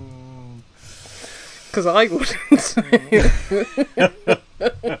 Because I wouldn't.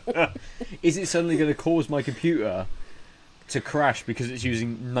 Is it suddenly going to cause my computer to crash because it's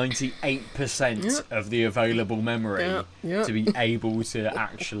using 98% Yeah. of the available memory Yeah. to be able to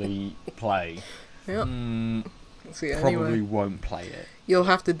actually play? Yeah. That's the only Probably way. won't play it. You'll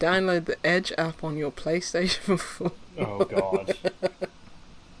have to download the Edge app on your PlayStation 4. Oh god.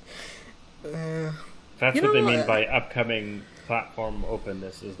 That's You what they know mean what? by upcoming platform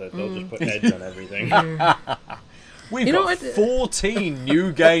openness, is that they'll just put Edge on everything. We've You know got what? 14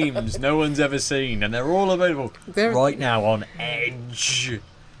 new games no one's ever seen, and they're all available They're- right now on Edge.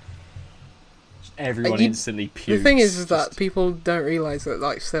 Everyone You- instantly pukes. The thing is that Just- people don't realise that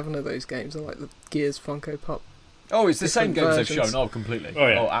like 7 of those games are like the Gears Funko Pop. Oh, it's the same different games they've versions. shown. Oh, completely. Oh,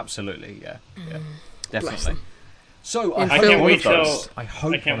 yeah. Absolutely. Yeah. Bless Definitely. them. So In I film hope one of till- those. I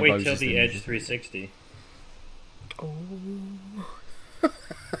hope I can't one of wait those till is the Edge Ninja. 360. Oh.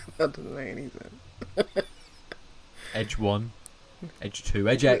 That doesn't make any sense. Edge 1, Edge 2,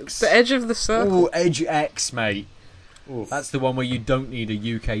 Edge X. The edge of the circle. Oh, Edge X, mate. Oof. That's the one where you don't need a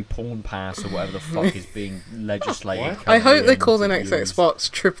UK porn pass or whatever the fuck is being legislated. What? I hope they currently call the to next use. Xbox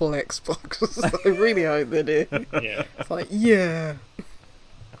Triple Xbox. I really hope they do. Yeah. It's like, yeah,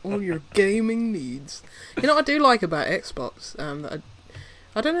 all your gaming needs. You know what I do like about Xbox? That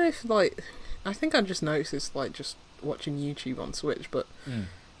I don't know if like, I think I just noticed this like just watching YouTube on Switch, but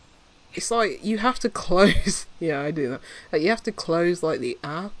it's like you have to close. Yeah, I do that. Like you have to close like the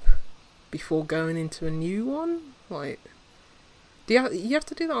app before going into a new one. Like, you have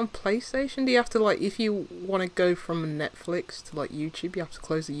to do that on PlayStation? Do you have to like if you want to go from Netflix to like YouTube, you have to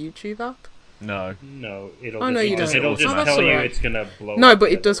close the YouTube app? No. No, it'll Oh, no, you just, don't. it'll just Oh, that's tell you alright. it's gonna blow No, up but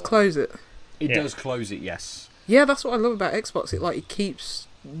as it does well. close it. It Yeah. does close it, yes. Yeah, that's what I love about Xbox. It like it keeps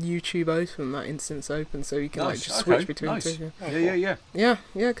YouTube open, that instance open, so you can like Nice, just okay, switch between nice. the two. Oh, Yeah. Yeah,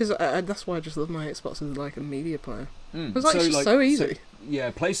 because that's why I just love my Xbox as like a media player. Mm. It's like it's just so easy.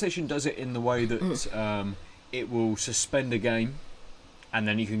 Yeah, PlayStation does it in the way that it will suspend a game, and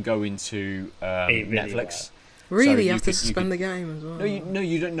then you can go into A video Netflix. app. Really, you you have to could- you suspend could- the game as well. No,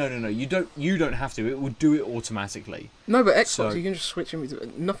 you don't. No. You don't have to. It will do it automatically. No, but Xbox So- you can just switch in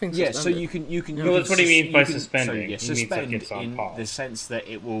between. Nothing's Yeah, so suspended. you can. Yeah. Well, that's what he means by you can- suspending. So, He yeah, means like suspend it's on in pause. the sense that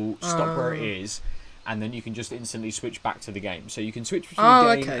it will stop where it is, and then you can just instantly switch back to the game. So you can switch between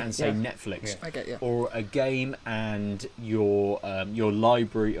a game okay, and say yeah. Netflix, Yeah. I get you. or a game and your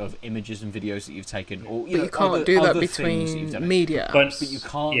library of images and videos that you've taken, or But you can't do that other things that you've between done. media But- apps. But you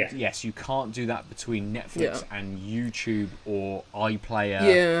can't. Yeah. Yes, you can't do that between Netflix Yeah. and YouTube or iPlayer.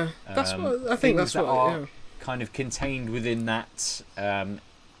 Yeah, that's um, what I think. things That's that what. are Yeah. kind of contained within that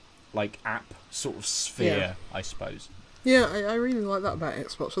like app sort of sphere, Yeah. I suppose. Yeah, I really like that about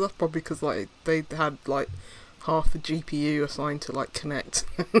Xbox. So that's probably because like they had like half the GPU assigned to like Connect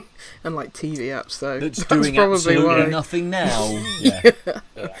and like TV apps. So That's doing probably absolutely why. nothing now. Yeah.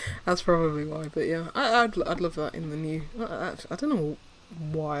 That's probably why. But yeah, I'd love that in the new. I don't know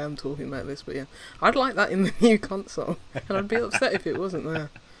why I'm talking about this, but yeah, I'd like that in the new console, and I'd be upset if it wasn't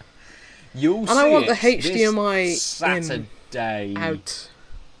there. You'll And see I want it the HDMI this Saturday, Out.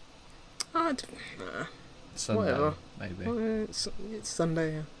 Nah, Sunday, whatever. maybe. well, it's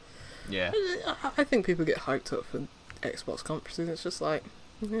Sunday. Yeah. Yeah. I think people get hyped up for Xbox conferences. It's just like,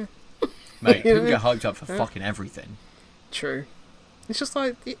 yeah, Mate, people Yeah. get hyped up for Yeah. fucking everything. true. It's just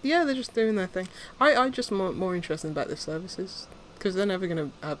like, yeah, they're just doing their thing. I'm just more interested about their services because they're never going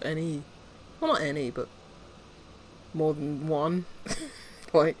to have any, well, not any, but more than one,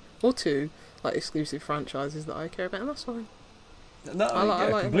 like, or two, like exclusive franchises that I care about, and that's fine. No, I like- yeah, I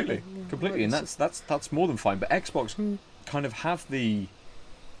like- completely, yeah, I completely, like and this. that's more than fine. But Xbox Mm. kind of have the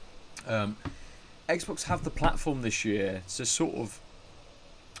Xbox have the platform this year to sort of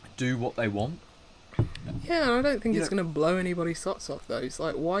do what they want. Yeah, and I don't think You it's know- going to blow anybody's socks off though. It's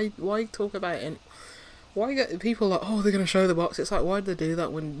like, why talk about it? Why get people like, oh, they're going to show the box? It's like, why'd they do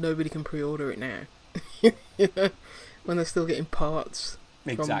that when nobody can pre-order it now? You know, when they're still getting parts.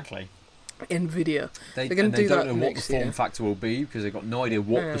 Exactly. Nvidia. They They're gonna and they do don't that know what the next form year. factor will be because they've got no idea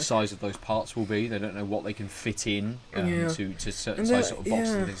what Yeah. the size of those parts will be. They don't know what they can fit in Yeah. to certain And size they're- sort of boxes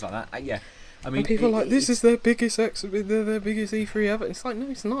yeah. and things like that. Yeah, I mean, And people are like, this it's- is their biggest their biggest E3 ever. It's like,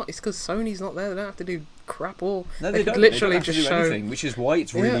 no, it's not. It's because Sony's not there. They don't have to do crap all. no, they they could don't. literally they don't have just to do show. anything, which is why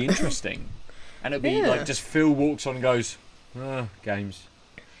it's really Yeah. interesting. And it'd be Yeah. like just Phil walks on and goes, games,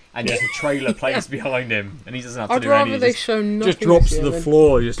 and just a trailer plays behind him, and he doesn't have to I'd do rather anything. they Just show nothing. just drops this to year the than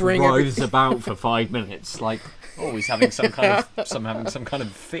floor, just bring writhes about for 5 minutes. Like, Oh, he's having some kind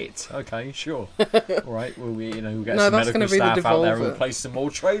of fit. Okay, sure. All right. Well, we'll get No, some that's medical gonna be the staff out there and Devolver. place some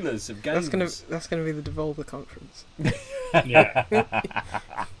more trailers of games. That's gonna be the Devolver conference. Yeah.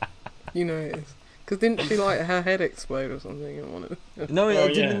 You know it is. Because didn't she like her head explode or something in one of them? No, Oh,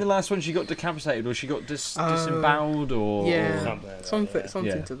 didn't yeah. in the last one she got decapitated or she got Oh. disemboweled or Yeah, Something like that,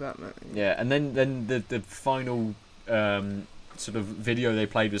 something Yeah. to that man. Yeah, and then the final sort of video they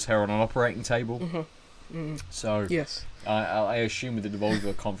played was her on an operating table. Mm-hmm. So Yes. I assume with the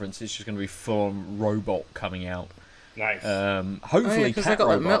Devolver conference it's just going to be full on robot coming out. Nice. Hopefully, because they Cat got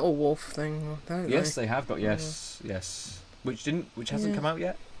Robot. that Metal Wolf thing, don't Yes, they? they have got. Yes. Which hasn't Yeah. come out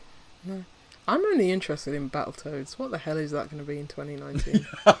yet. No. I'm only interested in Battletoads. What the hell is that going to be in 2019?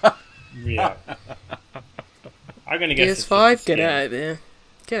 Yeah. I'm gonna guess it's Gears 5? just a Get skin. out of here.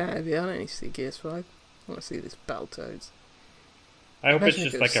 Get out of here. I don't need to see Gears 5. I want to see this Battletoads. I hope it's Imagine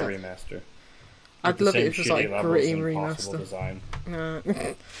if just it like a was remaster. I'd With the love it same if it was shitty like levels gritty and impossible remaster. design. No.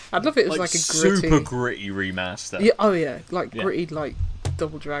 I'd love it if it was like a gritty. super gritty remaster. Yeah, oh yeah, like Yeah. gritty, like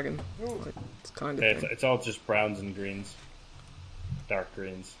Double Dragon, like kind of It's, thing. it's all just browns and greens, dark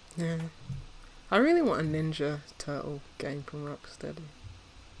greens. Yeah. I really want a Ninja Turtle game from Rocksteady.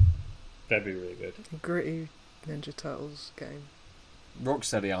 That'd be really good. A gritty Ninja Turtles game.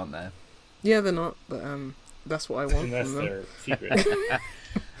 Rocksteady aren't there. Yeah, they're not, but that's what I want Unless from them. they're secret.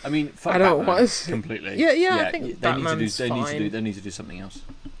 I mean, fuck I don't Batman want to- completely. Yeah, I think they Batman's They fine. need to do something else.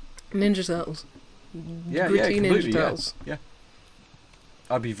 Ninja Turtles. Yeah, Gritty completely. Ninja Turtles. Yeah.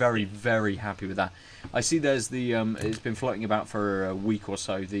 I'd be very, very happy with that. I see there's the it's been floating about for a week or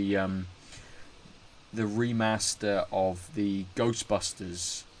so. The remaster of the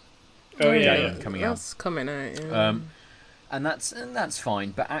Ghostbusters, Oh yeah, yeah. coming out. That's coming out. Yeah. and that's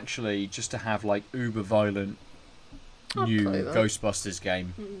fine. But actually, just to have like uber violent I'd new play that. Ghostbusters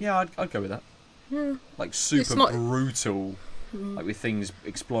game, yeah, I'd go with that. Yeah. Like super not- brutal, like with things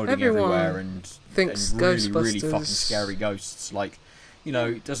exploding Everyone everywhere and thinks really really fucking Ghostbusters- scary ghosts. Like,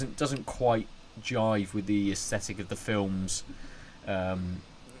 it doesn't quite jive with the aesthetic of the films. That's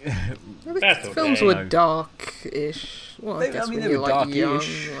okay. Films were dark-ish. Well, I guess they when you're were like young,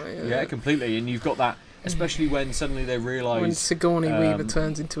 darkish. like, Yeah, completely. And you've got that, especially when suddenly they when realise. Sigourney Weaver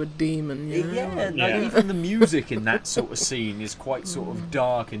turns into a demon. Yeah, Like, like Yeah. even the music in that sort of scene is quite sort of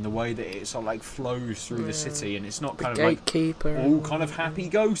dark in the way that it sort of like flows through the city, and it's not the kind of like gatekeeper. all kind of happy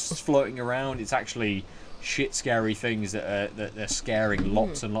ghosts floating around. It's actually shit scary things that they're scaring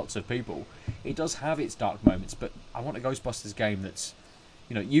lots and lots of people. It does have its dark moments, but I want a Ghostbusters game that's,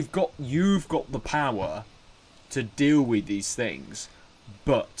 you've got the power to deal with these things,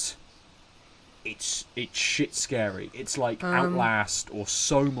 but it's shit scary. It's like Outlast or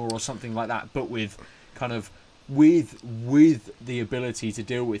Soma or something like that, but with kind of with the ability to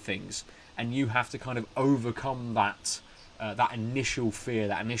deal with things, and you have to kind of overcome that that initial fear,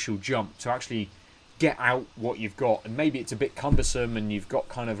 that initial jump to actually get out what you've got. And maybe it's a bit cumbersome, and you've got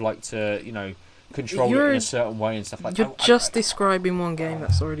kind of like to control it in a certain way and stuff like that. You're just describing one game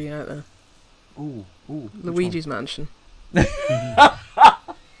that's already out there. Ooh, which Luigi's Mansion. Nice.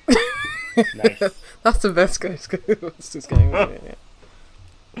 That's the best Ghostbusters game.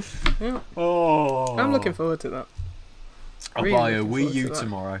 Yeah. one? Oh, I'm looking forward to that. I'll really buy a looking Wii forward U to that.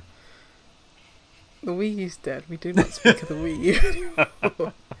 tomorrow. The Wii U's dead. We do not speak of the Wii U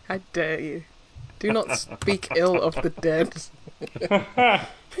anymore. How dare you? Do not speak ill of the dead.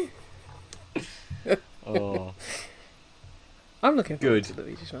 Oh, I'm looking forward Good. to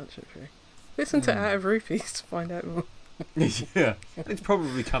Luigi's Mansion 3. Listen to Out of Rupees to find out more. yeah, it's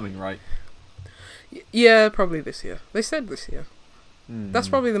probably coming, right? Yeah, probably this year. They said this year. Mm. That's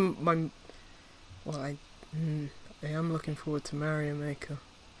probably I am looking forward to Mario Maker.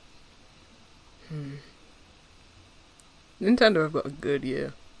 Nintendo have got a good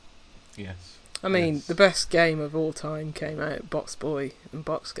year. Yes. I mean, Yes. the best game of all time came out, Box Boy and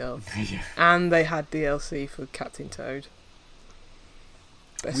Box Girl. Yeah. And they had DLC for Captain Toad.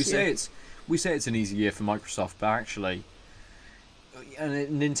 Best We say year. it's an easy year for Microsoft, but actually,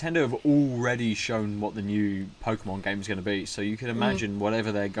 Nintendo have already shown what the new Pokemon game is going to be. So you can imagine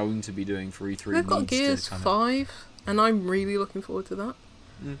whatever they're going to be doing for E3. They've got needs Gears to kind of, 5, and I'm really looking forward to that.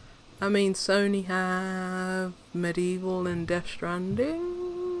 Mm. I mean, Sony have Medieval and Death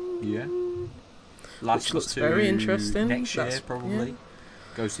Stranding. Yeah. Last Which looks of Us 2 very interesting. Next year, That's- probably. yeah.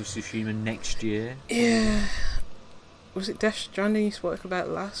 Ghost of Tsushima next year. Yeah. Was it Death Stranding you spoke about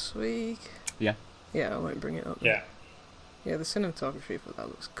last week? Yeah. Yeah, I won't bring it up. Yeah. Yeah, the cinematography for that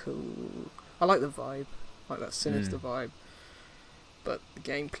looks cool. I like the vibe. I like that sinister vibe. But the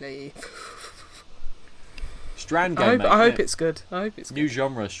gameplay... It's Strand I game, hope, mate, I hope innit? it's good. I hope it's New good.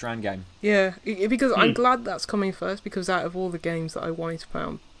 genre, Strand game. Yeah, because I'm glad that's coming first, because out of all the games that I wanted to play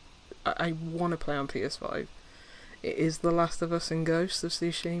on, I want to play on PS5, it is The Last of Us and Ghost of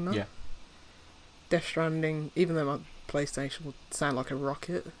Tsushima. Yeah. Death Stranding, even though my PlayStation would sound like a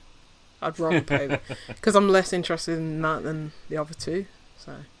rocket, I'd rather play that, because I'm less interested in that than the other two.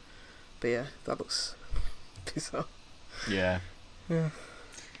 So, but yeah, that looks bizarre. Yeah. Yeah.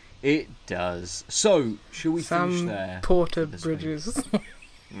 It does. So, shall we finish Sam there? Porter this week? Bridges.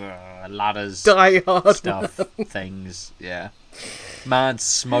 Ladders, Die Hard. stuff, things, yeah. Mad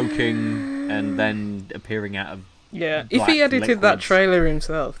smoking and then appearing out of... Yeah, if black he edited that liquids. trailer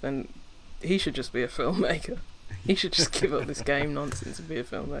himself, then he should just be a filmmaker. He should just give up this game nonsense and be a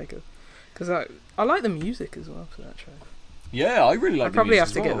filmmaker. Because I like the music as well for that trailer. Yeah, I really like I'd the probably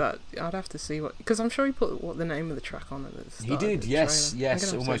music have to as well. get that. I'd have to see what, because I'm sure he put what the name of the track on it at the start. He did, of the yes, trailer. I'm yes.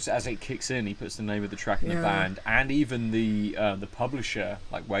 gonna have Almost to- as it kicks in, he puts the name of the track in the Yeah. band, and even the publisher,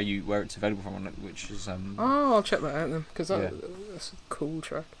 like where it's available from, which is Oh, I'll check that out then, because Yeah. that's a cool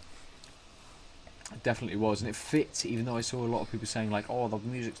track. it definitely was, and it fits. Even though I saw a lot of people saying like, "Oh, the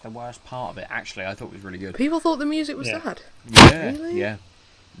music's the worst part of it." Actually, I thought it was really good. People thought the music was Yeah. bad. Yeah, Really? yeah,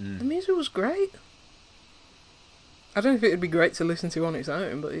 The music was great. I don't know if it would be great to listen to on its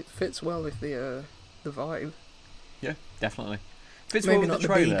own, but it fits well with the vibe. yeah, definitely. Fits Maybe well with not the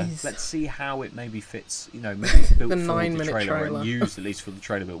the trailer. babies. Let's see how it maybe fits. You know, maybe it's built The for the 9-minute trailer trailer. and used at least for the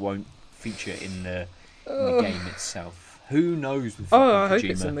trailer, but won't feature in the game itself. Who knows? With Oh, I fucking hope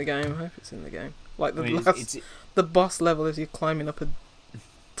it's Kojima. in the game. I hope it's in the game. Like the I mean, last, the boss level is you're climbing up a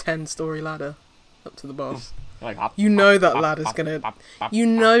 10-story ladder up to the boss. like, You know that ladder's gonna. You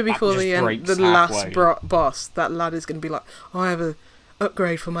know before just the end, breaks the last halfway. boss, that ladder's gonna be like, oh, I have a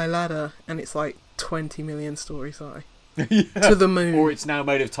upgrade for my ladder, and it's like 20 million stories high to the moon. Or it's now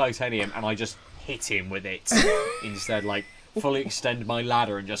made of titanium, and I just hit him with it instead. Like fully extend my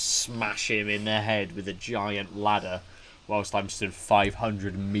ladder and just smash him in the head with a giant ladder, whilst I'm stood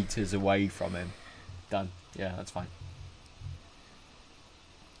 500 meters away from him. Done. Yeah, that's fine.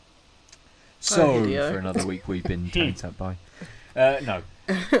 So, Hideo. for another week, we've been tanked up by. No.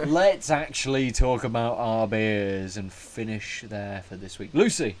 Let's actually talk about our beers and finish there for this week.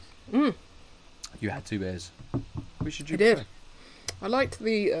 Lucy, you had 2 beers. Which did you I did. prefer? I liked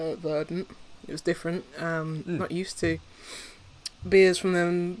the Verdant. It was different. Not used to beers from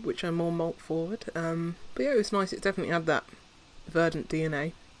them which are more malt forward. But yeah, it was nice. It definitely had that Verdant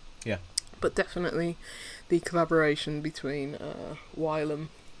DNA. Yeah. But definitely the collaboration between Wylam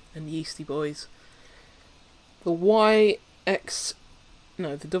and Yeasty Boys. The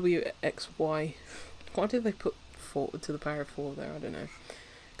WXY. Why did they put 4 to the power of 4 there? I don't know.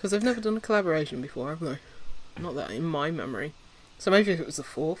 Because they've never done a collaboration before, have they? Not that in my memory. So maybe if it was the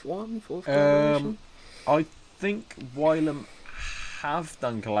fourth collaboration. I think Wylam have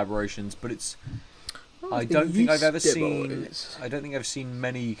done collaborations, but it's. Oh, I the don't think I've ever Yeasty seen. Boys. I don't think I've seen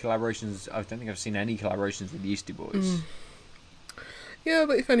many collaborations. I don't think I've seen any collaborations with Yeasty Boys. Yeah,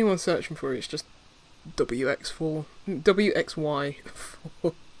 but if anyone's searching for it, it's just WXY4.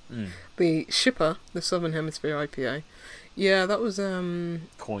 The Shipper, the Southern Hemisphere IPA. Yeah, that was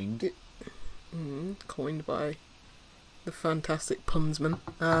Coined. coined by the fantastic punsman.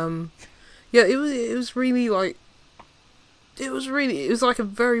 Yeah, it was really like it was like a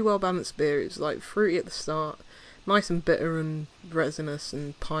very well balanced beer. It was like fruity at the start, nice and bitter and resinous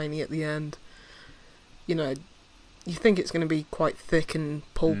and piney at the end. You know, you think it's going to be quite thick and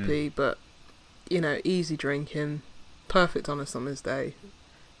pulpy, but you know, easy drinking, perfect on a summer's day.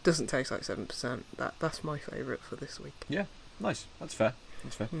 Doesn't taste like 7%. That's my favourite for this week. Yeah, nice. That's fair.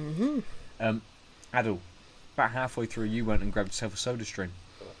 That's fair. Mm-hmm. Adil, about halfway through, you went and grabbed yourself a Soda Stream.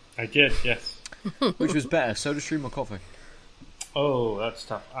 I did, yes. Which was better, Soda Stream or coffee? Oh, that's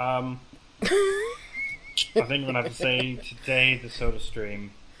tough. I think I'm gonna have to say today the Soda Stream.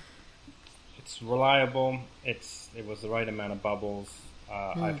 It's reliable. It was the right amount of bubbles.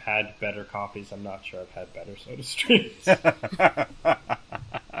 I've had better coffees. I'm not sure I've had better Soda Streams.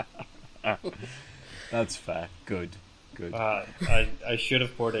 That's fair. Good. I should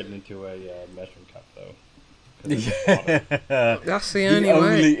have poured it into a measuring cup though. That's the The only way.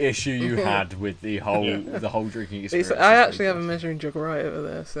 only issue you had with the whole drinking experience. I is actually have a that- measuring jug right over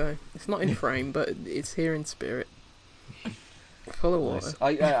there, so it's not in frame, but it's here in spirit. Full of water.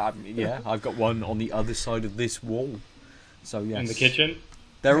 Nice. I've got one on the other side of this wall. So yes, In the kitchen.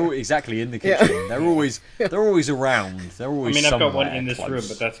 They're all exactly in the kitchen. They're always around. They're I always. mean, I've got one somewhere in this close. room,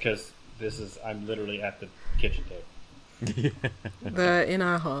 but that's because I'm literally at the kitchen table. They're in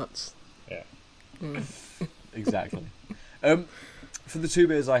our hearts. Yeah. Exactly. for the two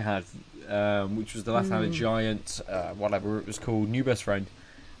beers I had, which was the Left-Handed Giant, whatever it was called, New Best Friend,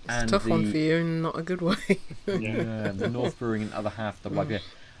 and Tough one for you in not a good way. the North Brewing and Other Half double IPA.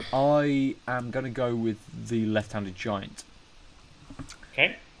 I am going to go with the Left-Handed Giant.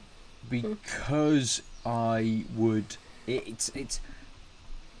 Okay. Because I would... It's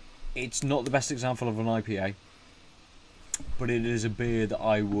not the best example of an IPA, but it is a beer that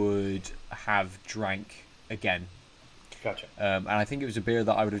I would have drank again. Gotcha. And I think it was a beer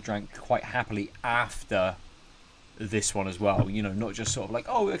that I would have drank quite happily after this one as well. You know, not just sort of like,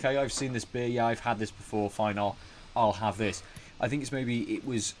 oh, okay, I've seen this beer, yeah, I've had this before, fine, I'll have this. I think it's maybe it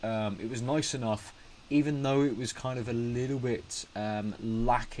was nice enough, even though it was kind of a little bit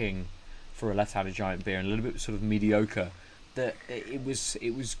lacking for a Left-Handed Giant beer and a little bit sort of mediocre, that it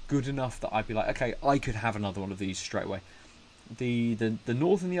was good enough that I'd be like, okay, I could have another one of these straight away. The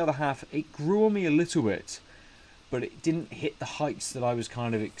North and the Other Half, it grew on me a little bit, but it didn't hit the heights that I was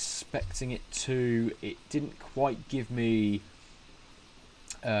kind of expecting it to. It didn't quite give me,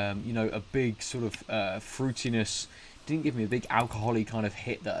 a big sort of fruitiness. It didn't give me a big alcoholic kind of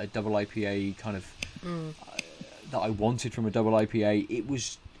hit that a double IPA kind of that I wanted from a double IPA. It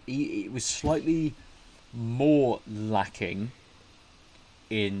was slightly more lacking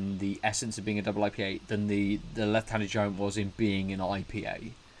in the essence of being a double IPA than the Left-Handed Giant was in being an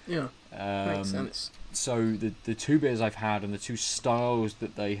IPA. Yeah, makes sense. So the two beers I've had and the two styles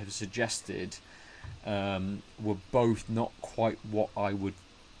that they have suggested were both not quite what I would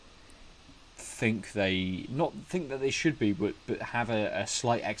think that they should be, but have a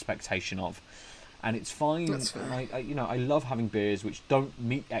slight expectation of. And it's fine. That's fair. I love having beers which don't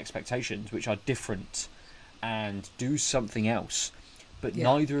meet expectations, which are different and do something else. But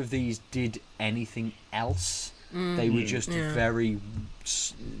neither of these did anything else. They were just very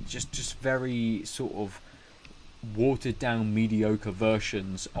sort of watered down, mediocre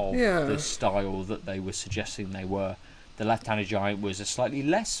versions of the style that they were suggesting they were. The Left-Handed Giant was a slightly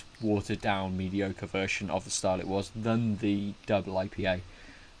less watered down, mediocre version of the style it was than the double IPA.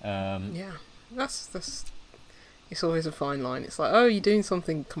 That's it's always a fine line. It's like, oh, you're doing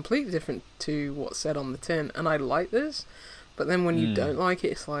something completely different to what's said on the tin, and I like this, but then when you don't like it,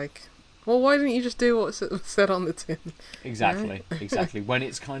 it's like, well, why didn't you just do what's said on the tin? Exactly. When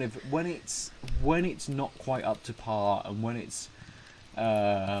it's kind of when it's not quite up to par, and when it's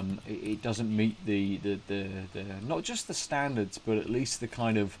it doesn't meet the not just the standards, but at least the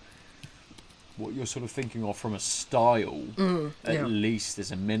kind of what you're sort of thinking of from a style, at least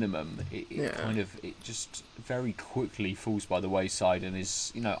as a minimum, it just very quickly falls by the wayside and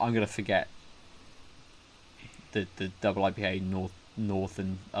is, I'm going to forget the double IPA North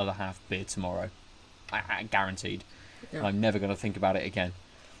and Other Half beer tomorrow. I guaranteed. Yeah. I'm never going to think about it again.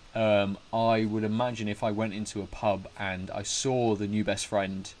 I would imagine if I went into a pub and I saw the New Best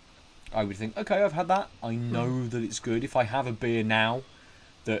Friend, I would think, okay, I've had that. I know that it's good. If I have a beer now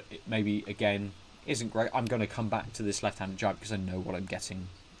that maybe, again, isn't great, I'm going to come back to this Left-Handed Giant because I know what I'm getting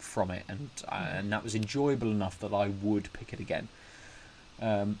from it. And that was enjoyable enough that I would pick it again.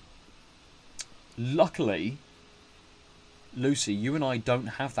 Luckily, Lucy, you and I don't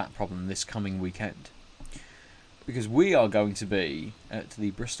have that problem this coming weekend, because we are going to be at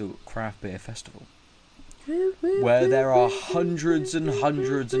the Bristol Craft Beer Festival, where there are hundreds and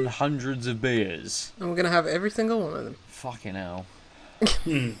hundreds and hundreds of beers. And we're going to have every single one of them. Fucking hell.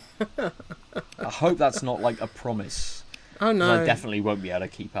 I hope that's not like a promise. Oh no, I definitely won't be able to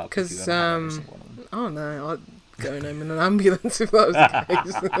keep up. Because oh no, I'd go home in an ambulance if that was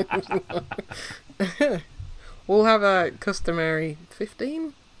the case. We'll have a customary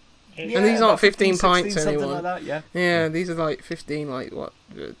 15. Yeah, and these aren't 15 16, pints something anymore. like that, yeah, these are like 15, like what,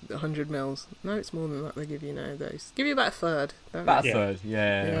 100 mils. No, it's more than that they give you nowadays. Give you about a third. About they? a third,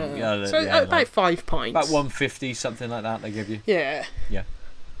 yeah. So about like 5 pints. about 150, something like that they give you. Yeah. Yeah.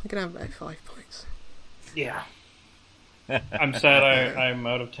 We're going to have about 5 pints. Yeah. I'm sad I'm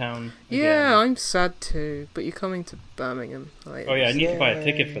out of town again. Yeah, I'm sad too, but you're coming to Birmingham later. Oh yeah, I need to buy a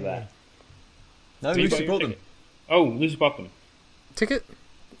ticket for that. No, Did you buy Lucy your bought them. ticket? Oh, Lucy bought them. Ticket?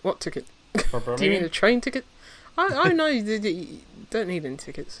 What ticket? For Do you Birmingham? mean a train ticket? I know, you don't need any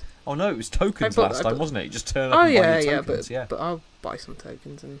tickets. Oh no, it was tokens I bought- last I time, bought- wasn't it? You just turn up Oh and buy yeah, your yeah, tokens, but I'll buy some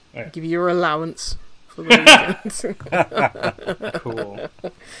tokens and Oh, yeah. give you your allowance for the weekend. Cool.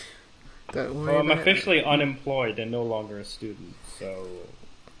 Don't worry Well, I'm about it. officially unemployed and no longer a student, so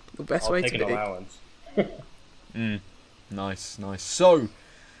The best I'll way take to an be. allowance. Nice. So,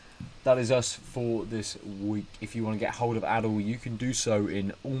 that is us for this week. If you want to get hold of Adel, you can do so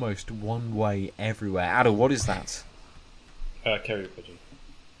in almost one way everywhere. Adel, what is that? Carrier pigeon.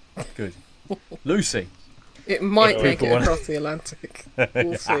 Good. Lucy, It might If make people it want- across the Atlantic.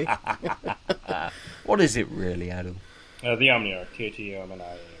 We'll see. What is it really, Adam? The Omniarch,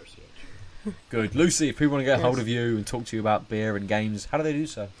 THEOMNIARCH. Good. Lucy, if people want to get Yes. hold of you and talk to you about beer and games, how do they do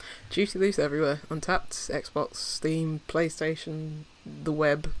so? Duty Loose everywhere. Untapped, Xbox, Steam, PlayStation, the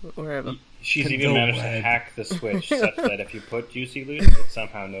web, wherever. She's The even managed web. to hack the Switch such that if you put Juicy Loose, it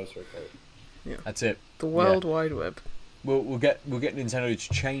somehow knows her code. That's it. The World Wide Web. We'll get Nintendo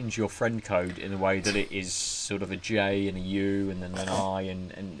to change your friend code in a way that it is sort of a J and a U and then an I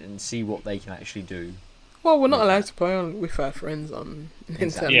and see what they can actually do. Well, we're not allowed to play with our friends on Nintendo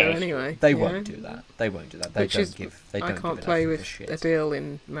Exactly. Yeah. anyway. They you won't know? do that. They won't do that. They Which don't is- give. They I don't can't give play enough of with a a shit. deal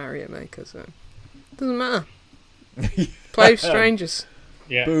in Mario Maker, so doesn't matter. Play with strangers.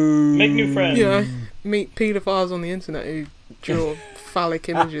 Yeah. Boom. Make new friends. You know, meet paedophiles on the internet who draw phallic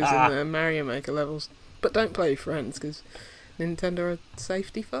images in their Mario Maker levels, but don't play with friends because Nintendo are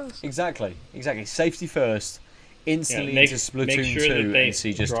safety first. Exactly. Safety first. Instantly make, into Splatoon make sure 2 that they and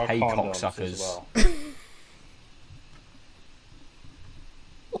see just draw hey condoms cocksuckers. as well.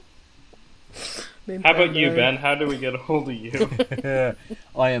 How about you, Nintendo. Ben? How do we get a hold of you?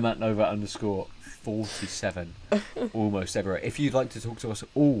 I am at Nova_47 almost everywhere. If you'd like to talk to us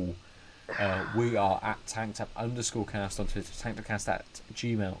all, we are at tanktap_cast on Twitter,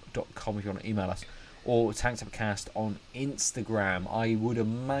 tanktapcast@gmail.com if you want to email us, or tanktapcast on Instagram. I would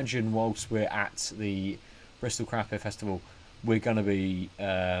imagine whilst we're at the Bristol Craft Beer Festival, we're going to be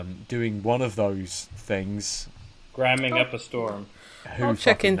doing one of those things. Gramming up a storm. Who I'll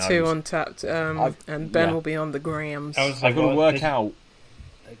check fucking into knows? Untapped, I've- and Ben yeah. will be on the grams. I was like, I've got to well, work this- out.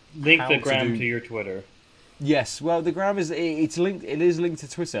 Link how the to gram do- to your Twitter. Yes, well, the gram it's linked. It is linked to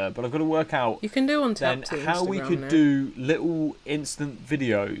Twitter, but I've got to work out You can do then Untapped to how we Instagram could now. do little instant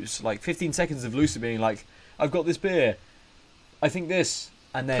videos, like 15 seconds of Lucy being like, "I've got this beer, I think this,"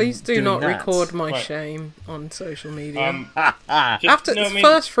 and then Please do doing not that. record my Right. shame on social media. Just, After no, I the mean,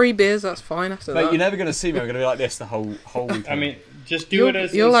 first 3 beers, that's fine. After Mate, that, you're never going to see me. I'm going to be like this the whole weekend. I mean, just do it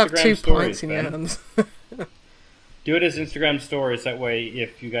as you'll Instagram have 2 stories, pints in your Ben. hands. Do it as Instagram stories. That way,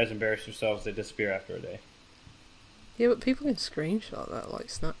 if you guys embarrass yourselves, they disappear after a day. Yeah, but people can screenshot that like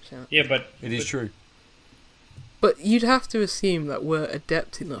Snapchat. Yeah, but it is true. But you'd have to assume that we're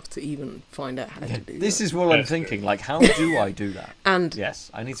adept enough to even find out how to do This that. is what I'm That's thinking. true. Like, how do I do that? And Yes,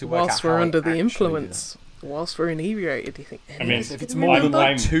 I need to work out whilst how we're I under the actually do influence, whilst we're inebriated, you think, I mean, "Anyone that. If it's can more than remember?" like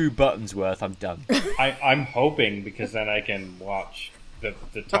I'm- 2 buttons worth, I'm done. I'm hoping because then I can watch the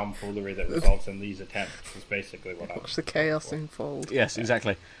tomfoolery that results in these attempts. Is basically what I'm. Watch the chaos unfold. Yes,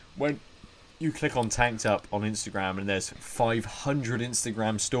 exactly. When you click on Tanked Up on Instagram and there's 500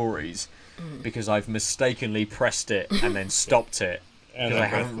 Instagram stories because I've mistakenly pressed it and then stopped it And because I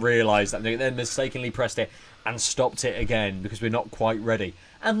then- haven't realised that. Then mistakenly pressed it and stopped it again because we're not quite ready.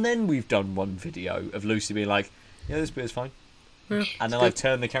 And then we've done one video of Lucy being like, "Yeah, this beer's fine," Yeah, and then it's I've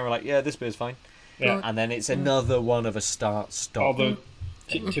turned the camera like, "Yeah, this beer's fine," Yeah. and then it's another one of a stop. Although,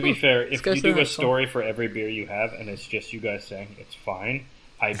 to be fair, if go you to do the a next one. story for every beer you have and it's just you guys saying it's fine,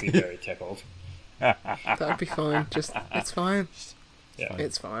 I'd be very tickled. That'd be fine. Just it's fine. Yeah,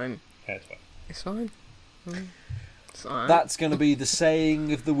 It's fine. that's fine. It's fine. It's fine. That's going to be the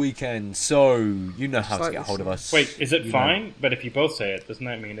saying of the weekend. So you know how Just to like get this hold of one. us. Wait, is it You know. fine? But if you both say it, doesn't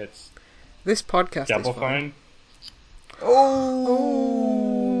that mean it's This podcast double is fine. fine?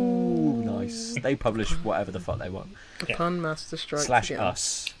 Oh, nice. They publish whatever the fuck they want. The Yeah. pun master strikes Slash again.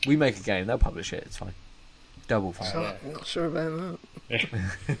 us. We make a game. They'll publish it. It's fine. Double So, fine. I'm not sure about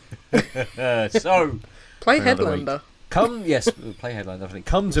that. So Play Another Headlander. come. Yes, we'll play headline definitely.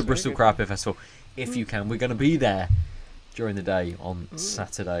 Come to That's Bristol very good. Craft Beer Festival if you can. We're going to be there during the day on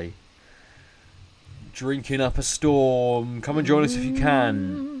Saturday. Drinking up a storm. Come and join us if you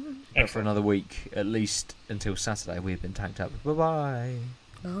can. But for Excellent. another week, at least until Saturday, we've been tanked up. Bye bye.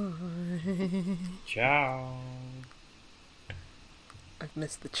 Ciao. I've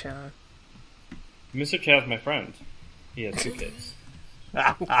missed the chow. Mr. Chow's my friend. He has 2 kids.